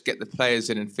 Or let's get the players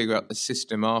in and figure out the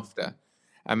system after.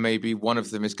 And maybe one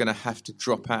of them is going to have to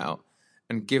drop out.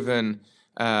 And given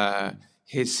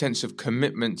his sense of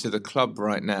commitment to the club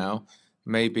right now,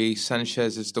 maybe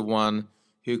Sanchez is the one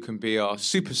who can be our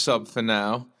super sub for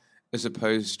now, as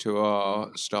opposed to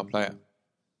our star player.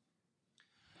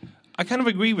 I kind of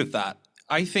agree with that.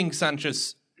 I think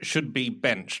Sanchez should be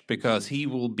benched because he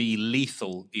will be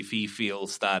lethal if he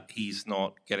feels that he's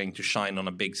not getting to shine on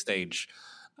a big stage,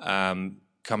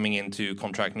 coming into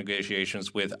contract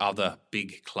negotiations with other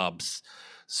big clubs.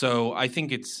 So I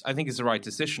think it's the right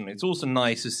decision. It's also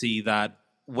nice to see that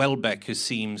Welbeck, who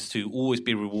seems to always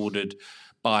be rewarded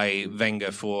by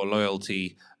Wenger for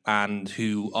loyalty and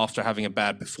who, after having a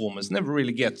bad performance, never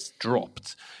really gets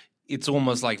dropped. It's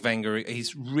almost like Wenger,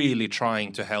 he's really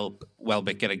trying to help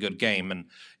Welbeck get a good game. And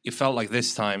it felt like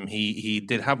this time he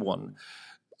did have one.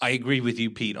 I agree with you,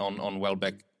 Pete, on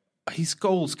Welbeck. His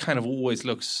goals kind of always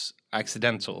looks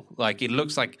accidental. Like, it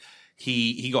looks like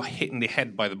he got hit in the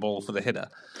head by the ball for the header.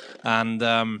 And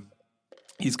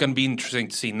it's going to be interesting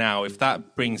to see now if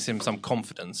that brings him some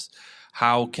confidence.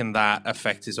 How can that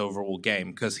affect his overall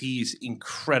game? Because he's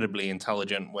incredibly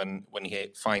intelligent when he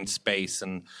finds space,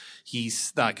 and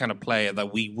he's that kind of player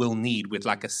that we will need with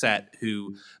Lacazette,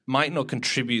 who might not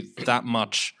contribute that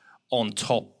much on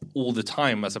top all the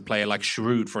time as a player like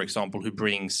Giroud, for example, who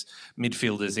brings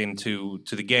midfielders into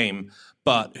the game,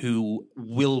 but who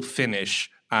will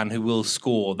finish and who will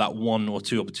score that one or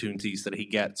two opportunities that he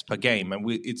gets per game. And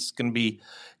it's going to be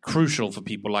crucial for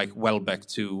people like Welbeck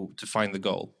to find the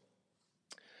goal.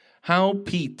 How,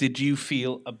 Pete, did you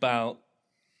feel about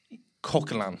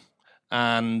Coquelin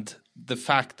and the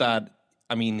fact that,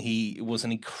 I mean, he was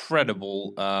an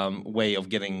incredible way of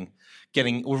getting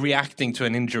or reacting to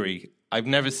an injury. I've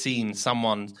never seen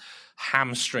someone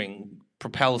hamstring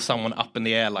propel someone up in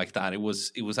the air like that. It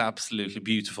was absolutely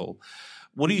beautiful.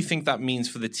 What do you think that means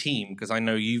for the team? Because I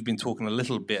know you've been talking a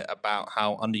little bit about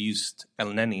how underused El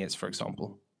Neni is, for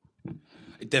example.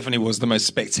 It definitely was the most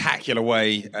spectacular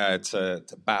way to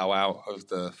bow out of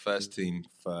the first team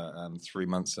for 3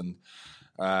 months, and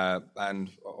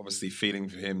obviously feeling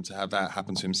for him to have that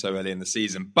happen to him so early in the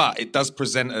season. But it does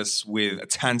present us with a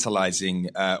tantalising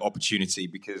opportunity,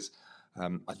 because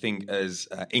I think as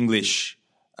English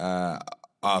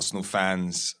Arsenal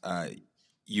fans,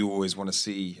 you always want to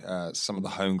see some of the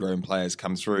homegrown players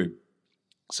come through.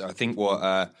 So I think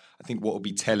what will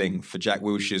be telling for Jack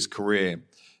Wilshere's career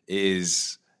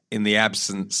is, in the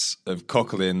absence of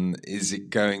Coquelin, is it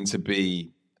going to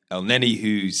be El Neni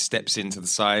who steps into the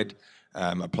side,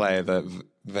 a player that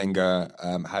Wenger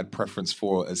had preference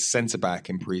for as centre-back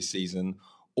in pre-season,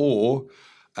 or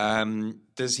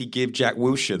does he give Jack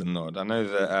Wilshere the nod? I know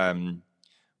that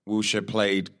Wilshere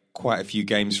played quite a few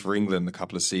games for England a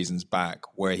couple of seasons back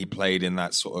where he played in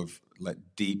that sort of like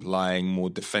deep-lying, more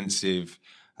defensive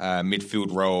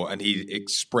midfield role, and he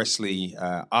expressly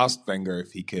asked Wenger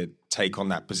if he could take on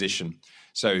that position.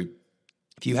 So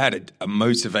if you had a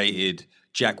motivated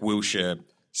Jack Wilshere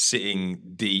sitting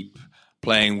deep,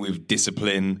 playing with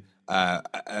discipline,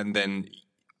 and then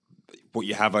what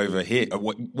you have over here,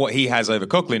 what he has over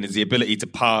Coquelin is the ability to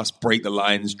pass, break the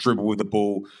lines, dribble with the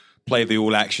ball, play the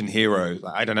all-action hero.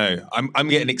 I don't know. I'm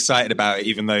getting excited about it,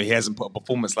 even though he hasn't put a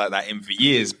performance like that in for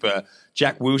years. But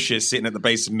Jack Wilshere sitting at the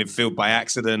base of midfield by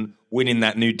accident, winning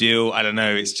that new deal. I don't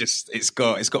know. It's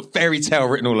got fairy tale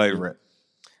written all over it.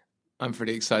 I'm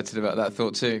pretty excited about that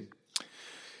thought too.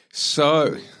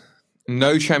 So,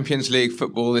 no Champions League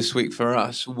football this week for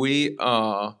us. We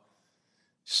are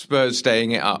Spurs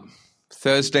staying it up.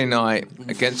 Thursday night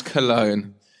against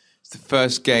Cologne. It's the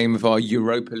first game of our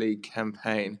Europa League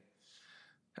campaign.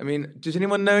 I mean, does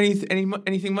anyone know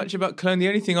anything much about Cologne? The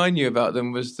only thing I knew about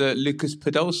them was that Lukas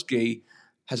Podolski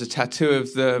has a tattoo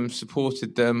of them,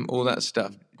 supported them, all that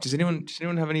stuff. Does anyone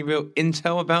have any real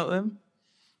intel about them?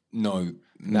 No,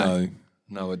 I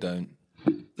don't.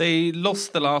 They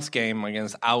lost the last game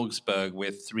against Augsburg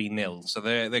with 3-0, so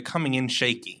they're coming in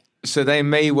shaky. So they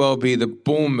may well be the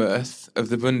Bournemouth of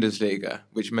the Bundesliga,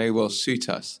 which may well suit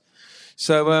us.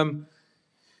 So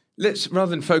let's,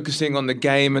 rather than focusing on the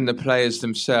game and the players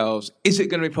themselves, is it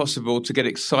going to be possible to get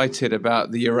excited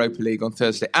about the Europa League on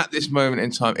Thursday? At this moment in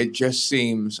time, it just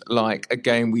seems like a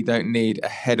game we don't need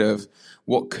ahead of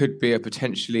what could be a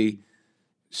potentially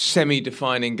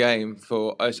semi-defining game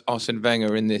for Arsene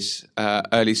Wenger in this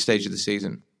early stage of the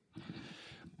season.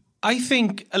 I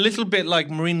think a little bit like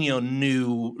Mourinho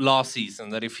knew last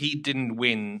season that if he didn't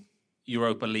win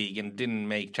Europa League and didn't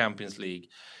make Champions League,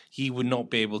 he would not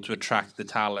be able to attract the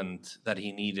talent that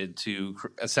he needed to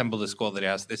assemble the squad that he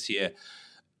has this year.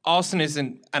 Arsenal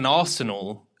isn't an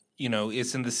Arsenal,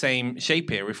 is in the same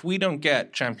shape here. If we don't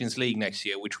get Champions League next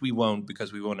year, which we won't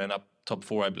because we won't end up top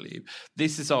 4, I believe,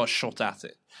 this is our shot at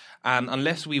it. And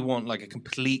unless we want like a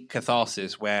complete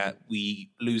catharsis where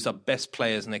we lose our best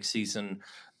players next season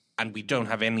and we don't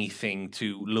have anything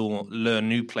to learn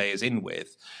new players in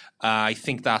with, I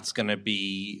think that's going to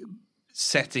be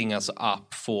setting us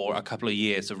up for a couple of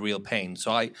years of real pain.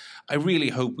 So I really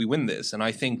hope we win this. And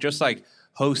I think just like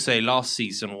Jose last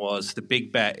season was, the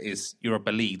big bet is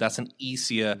Europa League. That's an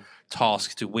easier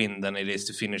task to win than it is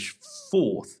to finish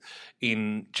 4th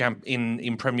in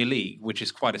Premier League, which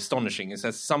is quite astonishing. It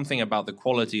says something about the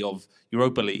quality of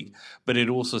Europa League, but it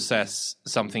also says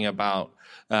something about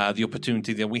the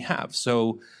opportunity that we have.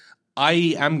 So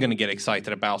I am going to get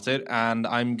excited about it, and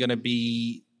I'm going to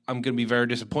be very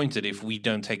disappointed if we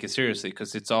don't take it seriously,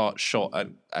 because it's our shot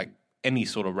at any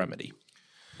sort of remedy.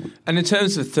 And in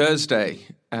terms of Thursday,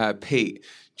 Pete,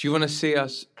 do you want to see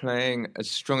us playing as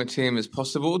strong a team as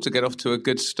possible to get off to a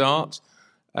good start?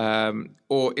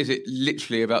 Or is it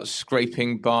literally about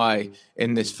scraping by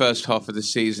in this first half of the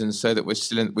season so that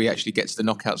we actually get to the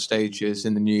knockout stages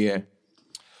in the new year?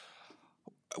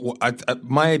 Well,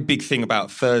 my big thing about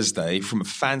Thursday, from a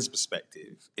fan's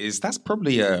perspective, is that's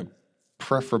probably a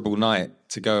preferable night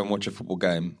to go and watch a football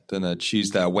game than a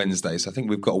Tuesday or Wednesday. So I think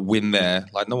we've got a win there.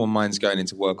 Like, no one minds going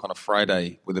into work on a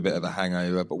Friday with a bit of a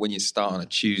hangover, but when you start on a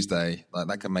Tuesday, like,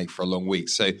 that can make for a long week.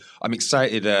 So I'm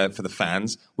excited for the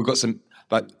fans. We've got some,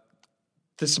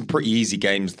 there's some pretty easy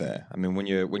games there. I mean, when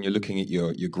you're looking at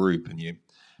your group and you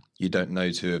don't know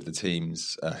 2 of the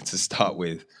teams to start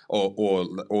with,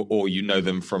 or you know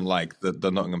them from like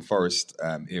the Nottingham Forest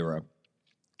era,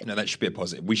 that should be a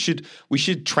positive. We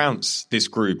should trounce this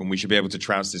group, and we should be able to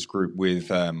trounce this group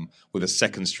with a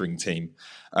second string team.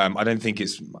 I'm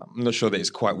not sure that it's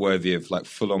quite worthy of like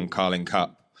full on Carling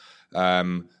Cup,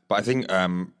 but I think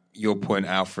your point,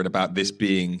 Alfred, about this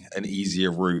being an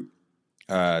easier route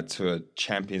to a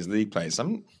Champions League place,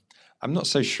 I'm not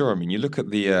so sure. I mean, you look at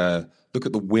the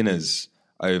winners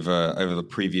over the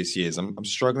previous years. I'm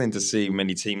struggling to see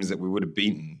many teams that we would have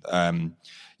beaten.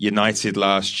 United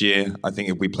last year, I think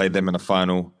if we played them in a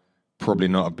final, probably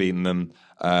not have beaten them.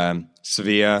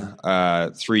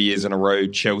 Sevilla, 3 years in a row.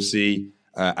 Chelsea,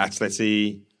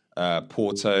 Atleti,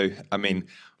 Porto. I mean,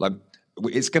 like,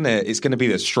 it's gonna be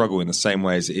the struggle in the same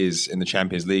way as it is in the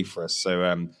Champions League for us. So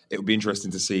it will be interesting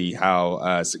to see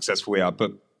how successful we are.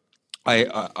 But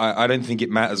I don't think it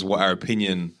matters what our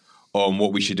opinion on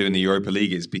what we should do in the Europa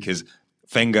League is, because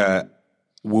Wenger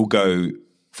will go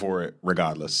for it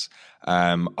regardless.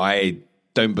 I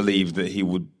don't believe that he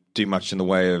would do much in the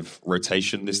way of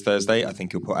rotation this Thursday. I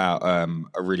think he'll put out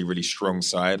a really, really strong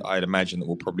side. I'd imagine that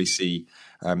we'll probably see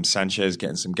Sanchez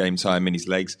getting some game time in his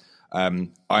legs.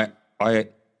 I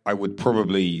would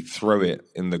probably throw it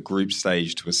in the group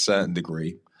stage to a certain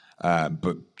degree,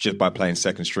 but just by playing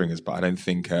second stringers. But I don't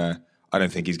think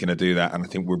he's going to do that, and I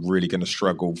think we're really going to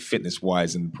struggle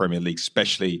fitness-wise in the Premier League,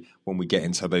 especially when we get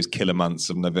into those killer months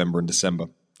of November and December.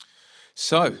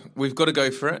 So we've got to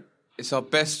go for it. It's our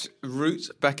best route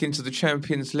back into the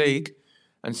Champions League,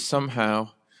 and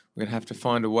somehow we're going to have to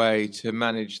find a way to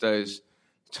manage those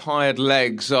tired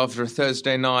legs after a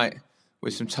Thursday night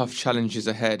with some tough challenges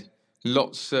ahead.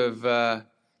 Lots to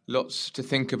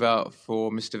think about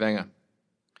for Mr. Wenger.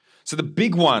 So the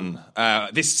big one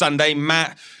this Sunday,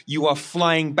 Matt, you are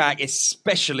flying back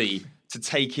especially to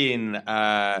take in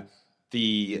the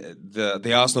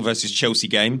Arsenal versus Chelsea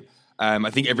game.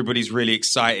 I think everybody's really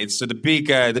excited. So the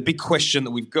big question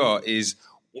that we've got is,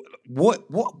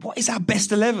 what is our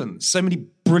best 11? So many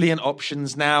brilliant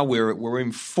options now. We're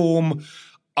in form.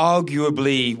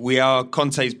 Arguably, we are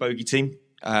Conte's bogey team,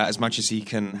 as much as he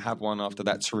can have one after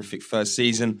that terrific first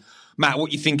season. Matt, what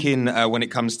are you thinking when it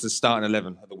comes to starting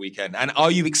 11 at the weekend? And are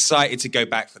you excited to go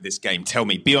back for this game? Tell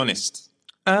me, be honest.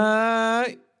 Yeah,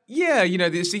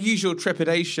 it's the usual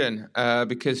trepidation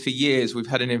because for years we've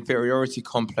had an inferiority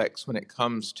complex when it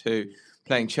comes to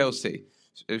playing Chelsea.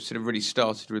 It sort of really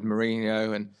started with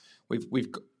Mourinho, and we've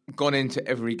gone into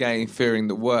every game fearing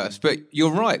the worst. But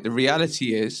you're right. The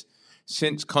reality is,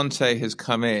 since Conte has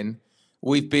come in,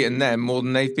 we've beaten them more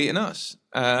than they've beaten us.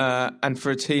 And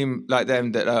for a team like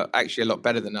them that are actually a lot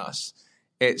better than us,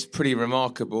 it's pretty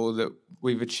remarkable that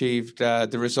we've achieved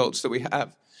the results that we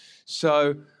have.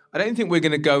 So I don't think we're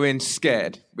going to go in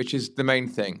scared, which is the main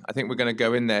thing. I think we're going to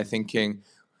go in there thinking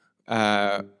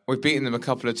we've beaten them a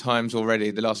couple of times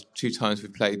already, the last 2 times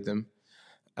we've played them.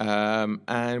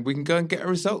 And we can go and get a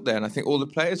result there. And I think all the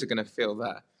players are going to feel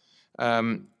that.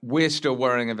 We're still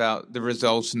worrying about the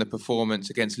results and the performance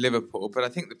against Liverpool, but I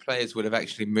think the players would have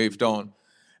actually moved on.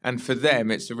 And for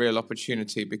them, it's a real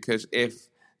opportunity because if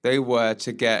they were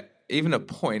to get even a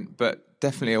point, but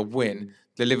definitely a win,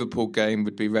 the Liverpool game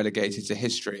would be relegated to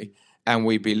history, and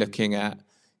we'd be looking at,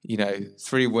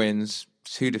 3 wins,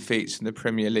 2 defeats in the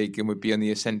Premier League, and would be on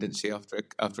the ascendancy after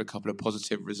a couple of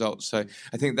positive results. So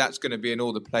I think that's going to be in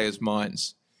all the players'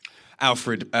 minds.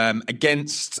 Alfred,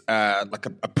 against like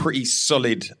a pretty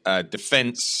solid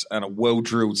defence and a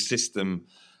well-drilled system,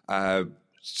 the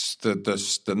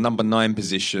number 9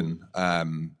 position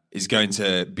is going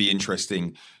to be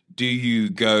interesting. Do you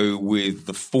go with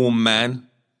the form man,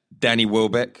 Danny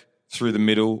Welbeck, through the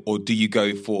middle, or do you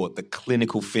go for the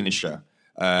clinical finisher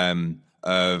of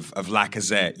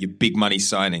Lacazette, your big money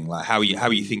signing? Like, how are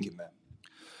you thinking there?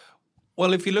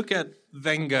 Well, if you look at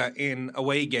Wenger in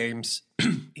away games,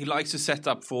 he likes to set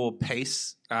up for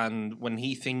pace, and when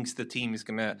he thinks the team is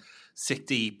going to sit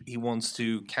deep, he wants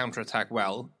to counterattack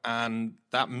well, and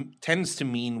that tends to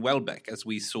mean Welbeck, as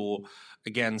we saw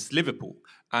against Liverpool.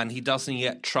 And he doesn't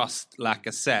yet trust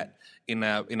Lacazette in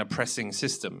a pressing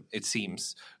system, it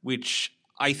seems, which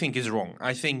I think is wrong.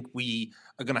 I think we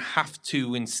are going to have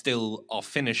to instill our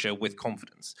finisher with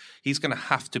confidence. He's going to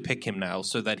have to pick him now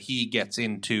so that he gets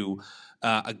into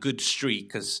a good streak,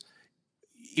 because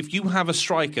if you have a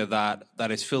striker that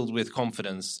is filled with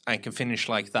confidence and can finish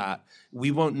like that,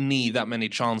 we won't need that many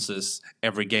chances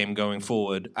every game going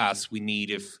forward as we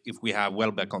need if we have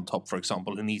Welbeck on top, for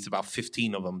example, who needs about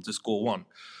 15 of them to score 1.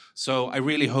 So I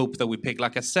really hope that we pick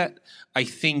Lacazette. I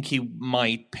think he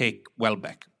might pick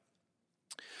Welbeck.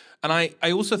 And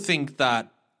I also think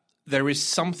that there is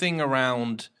something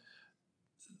around,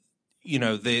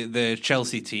 the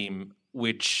Chelsea team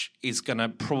which is going to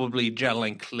probably gel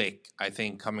and click, I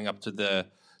think, coming up to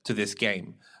this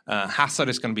game. Hazard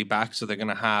is going to be back, so they're going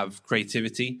to have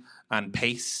creativity and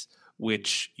pace,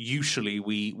 which usually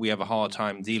we have a hard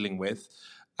time dealing with.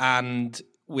 And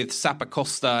with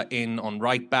Zappacosta in on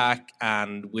right back,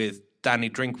 and with Danny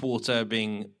Drinkwater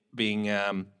being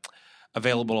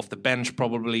available off the bench,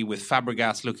 probably with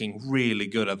Fabregas looking really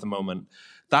good at the moment.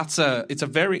 It's a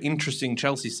very interesting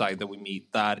Chelsea side that we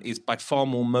meet that is by far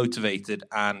more motivated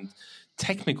and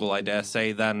technical, I dare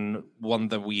say, than one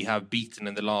that we have beaten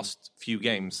in the last few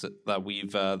games that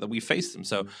we've faced them.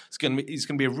 So it's going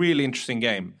to be a really interesting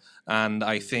game, and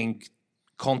I think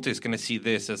Conte is going to see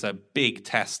this as a big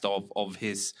test of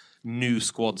his new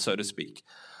squad, so to speak.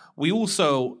 We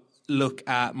also look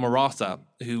at Morata,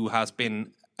 who has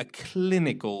been a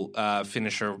clinical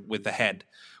finisher with the head,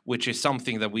 which is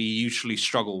something that we usually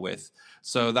struggle with.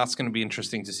 So that's going to be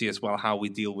interesting to see as well how we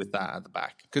deal with that at the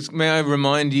back. Because may I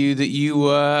remind you that you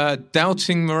were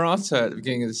doubting Morata at the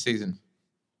beginning of the season?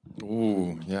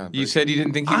 Oh, yeah. You said you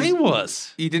didn't think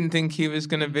You didn't think he was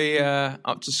going to be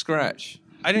up to scratch.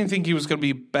 I didn't think he was going to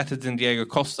be better than Diego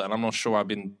Costa, and I'm not sure I've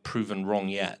been proven wrong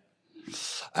yet.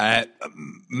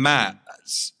 Matt,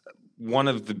 one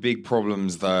of the big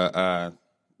problems that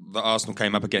Arsenal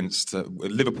came up against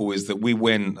Liverpool is that we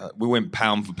went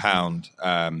pound for pound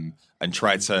and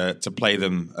tried to play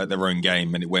them at their own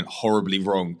game, and it went horribly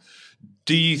wrong.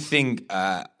 Do you think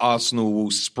Arsenal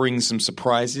will spring some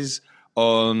surprises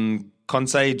on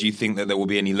Conte? Do you think that there will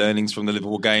be any learnings from the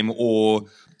Liverpool game, or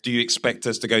do you expect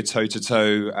us to go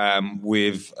toe-to-toe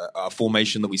with a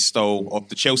formation that we stole off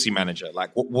the Chelsea manager? Like,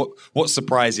 what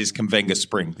surprises can Wenger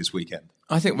spring this weekend?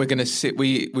 I think we're going to sit.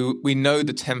 We know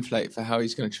the template for how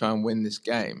he's going to try and win this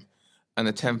game, and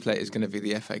the template is going to be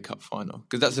the FA Cup final,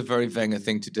 because that's a very Wenger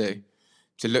thing to do,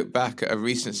 to look back at a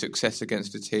recent success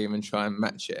against a team and try and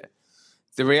match it.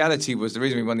 The reality was the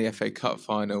reason we won the FA Cup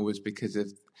final was because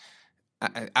of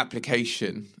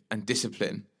application and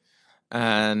discipline.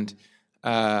 And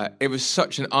it was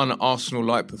such an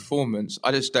un-Arsenal-like performance.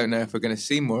 I just don't know if we're going to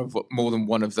see more than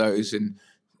one of those in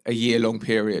a year-long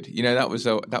period. You know, that was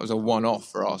a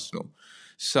one-off for Arsenal.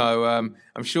 So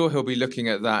I'm sure he'll be looking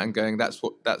at that and going, that's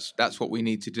what we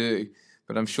need to do.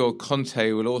 But I'm sure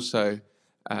Conte will also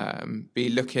be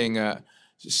looking at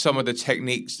some of the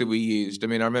techniques that we used. I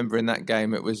mean, I remember in that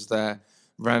game it was the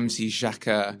Ramsey,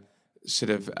 Xhaka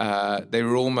sort of, they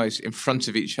were almost in front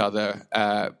of each other,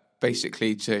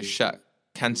 basically to shut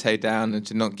Kante down and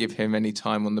to not give him any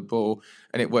time on the ball.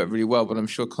 And it worked really well, but I'm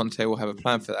sure Conte will have a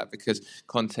plan for that because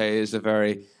Conte is a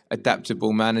very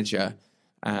adaptable manager.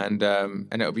 And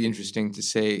it'll be interesting to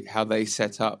see how they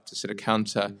set up to sort of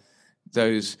counter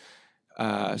those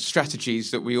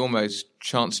strategies that we almost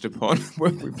chanced upon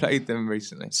when we played them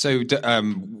recently. So,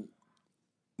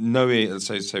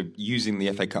 using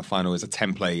the FA Cup final as a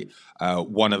template,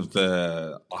 one of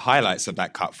the highlights of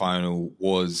that cup final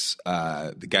was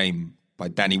the game by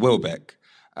Danny Welbeck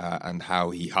and how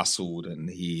he hustled and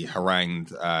he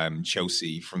harangued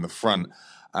Chelsea from the front.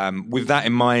 With that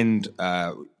in mind,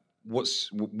 who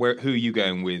are you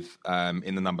going with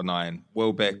in the number 9,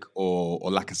 Welbeck or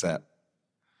Lacazette?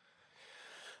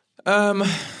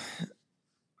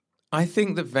 I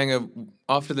think that Wenger,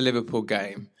 after the Liverpool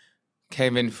game,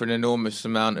 came in for an enormous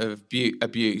amount of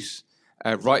abuse,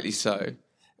 rightly so,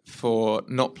 for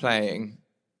not playing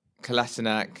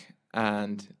Kolasinac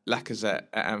and Lacazette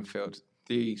at Anfield.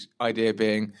 The idea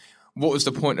being, what was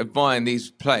the point of buying these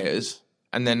players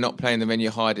and then not playing them in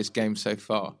your hardest game so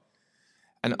far?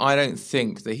 And I don't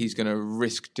think that he's going to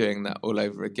risk doing that all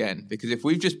over again. Because if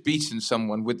we've just beaten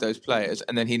someone with those players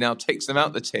and then he now takes them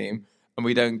out the team and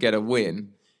we don't get a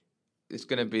win, it's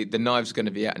going to be, the knife's going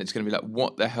to be out and it's going to be like,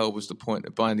 what the hell was the point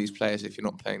of buying these players if you're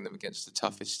not playing them against the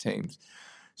toughest teams?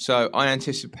 So I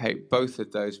anticipate both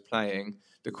of those playing.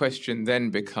 The question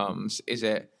then becomes, is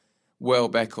it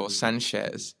Welbeck or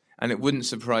Sanchez? And it wouldn't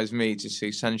surprise me to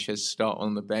see Sanchez start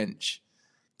on the bench.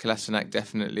 Kolasinac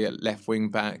definitely at left wing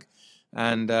back.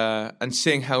 And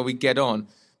seeing how we get on.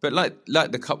 But like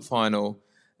the cup final,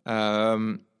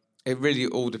 it really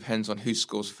all depends on who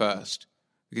scores first.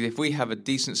 Because if we have a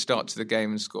decent start to the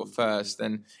game and score first,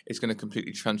 then it's going to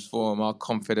completely transform our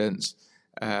confidence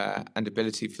and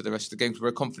ability for the rest of the game, because we're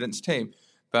a confidence team.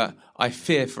 But I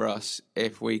fear for us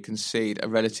if we concede a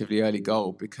relatively early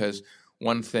goal, because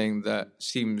one thing that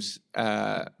seems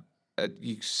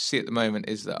you see at the moment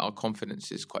is that our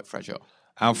confidence is quite fragile.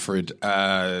 Alfred,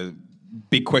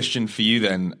 big question for you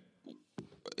then.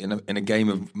 In a game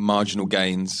of marginal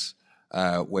gains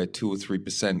where 2 or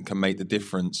 3% can make the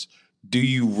difference, do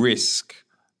you risk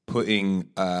putting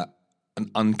an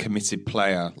uncommitted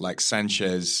player like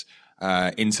Sanchez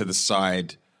into the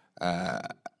side,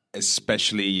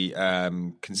 especially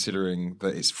considering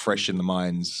that it's fresh in the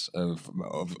minds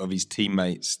of his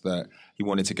teammates that he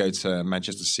wanted to go to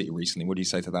Manchester City recently? What do you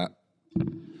say to that?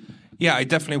 Yeah, I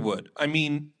definitely would. I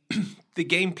mean, the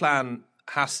game plan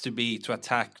has to be to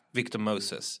attack Victor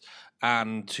Moses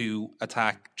and to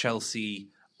attack Chelsea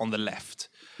on the left.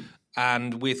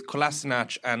 And with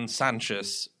Kolasinac and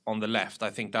Sanchez on the left, I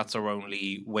think that's our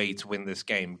only way to win this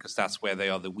game, because that's where they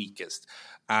are the weakest.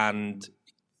 And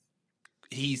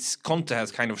Conte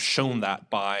has kind of shown that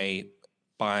by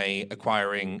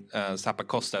acquiring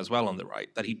Zappacosta as well on the right,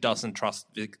 that he doesn't trust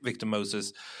Victor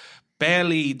Moses,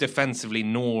 barely defensively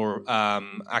nor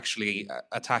actually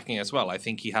attacking as well. I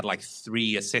think he had like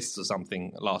 3 assists or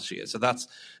something last year. So that's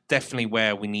definitely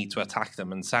where we need to attack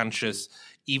them. And Sanchez,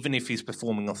 even if he's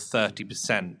performing on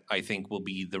 30%, I think will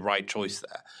be the right choice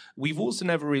there. We've also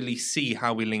never really see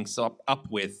how he links up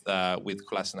with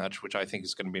Kolasinac, which I think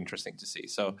is going to be interesting to see.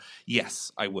 So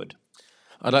yes, I would.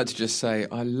 I'd like to just say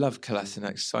I love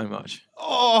Kolasinac so much.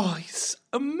 Oh, he's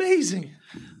amazing.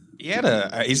 He had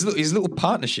his little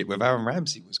partnership with Aaron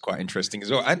Ramsey was quite interesting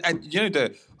as well. And you know,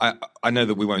 I know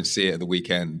that we won't see it at the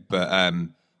weekend, but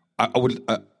I would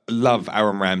love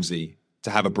Aaron Ramsey to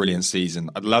have a brilliant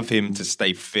season. I'd love him to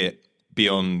stay fit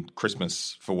beyond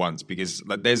Christmas for once, because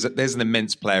like, there's an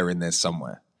immense player in there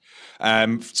somewhere.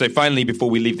 So finally,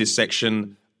 before we leave this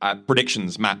section,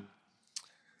 predictions, Matt.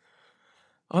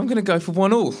 I'm going to go for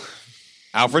 1-1.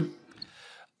 Alfred?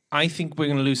 I think we're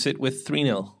going to lose it with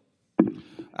 3-0.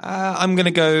 I'm going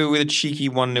to go with a cheeky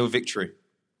 1-0 victory.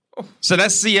 So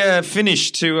that's the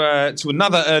finish to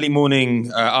another early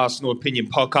morning Arsenal Opinion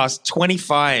podcast,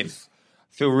 25.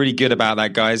 Feel really good about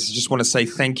that, guys. Just want to say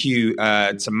thank you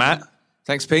to Matt.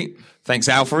 Thanks, Pete. Thanks,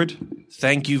 Alfred.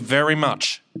 Thank you very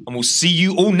much. And we'll see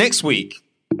you all next week.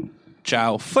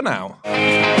 Ciao for now.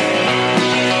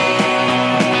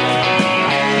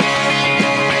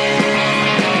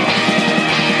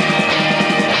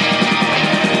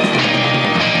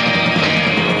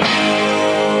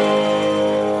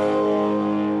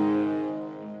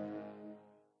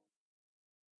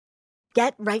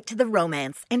 Get right to the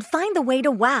romance and find the way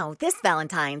to wow this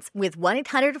Valentine's with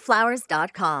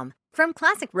 1-800-Flowers.com. From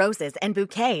classic roses and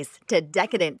bouquets to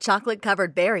decadent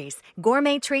chocolate-covered berries,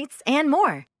 gourmet treats, and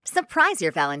more. Surprise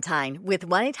your Valentine with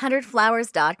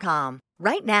 1-800-Flowers.com.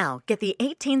 Right now, get the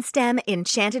 18-stem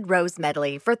Enchanted Rose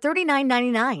Medley for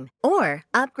 $39.99 or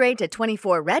upgrade to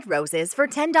 24 red roses for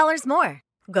 $10 more.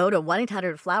 Go to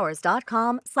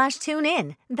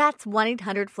 1-800-Flowers.com/tune-in. That's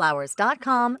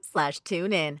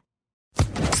 1-800-Flowers.com/tune-in.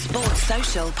 Sports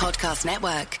Social Podcast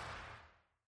Network.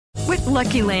 With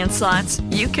Lucky Land Slots,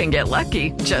 you can get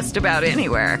lucky just about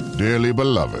anywhere. Dearly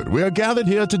beloved, we are gathered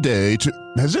here today to...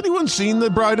 Has anyone seen the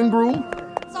bride and groom?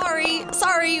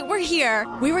 Sorry, we're here.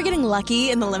 We were getting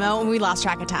lucky in the limo and we lost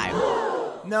track of time.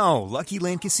 No, Lucky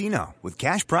Land Casino, with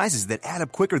cash prizes that add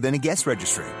up quicker than a guest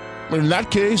registry. In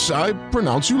that case, I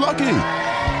pronounce you lucky.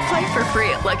 Play for free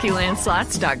at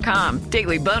LuckyLandSlots.com.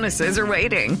 Daily bonuses are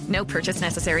waiting. No purchase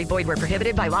necessary. Void where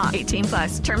prohibited by law.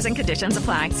 18+. Terms and conditions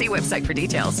apply. See website for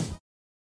details.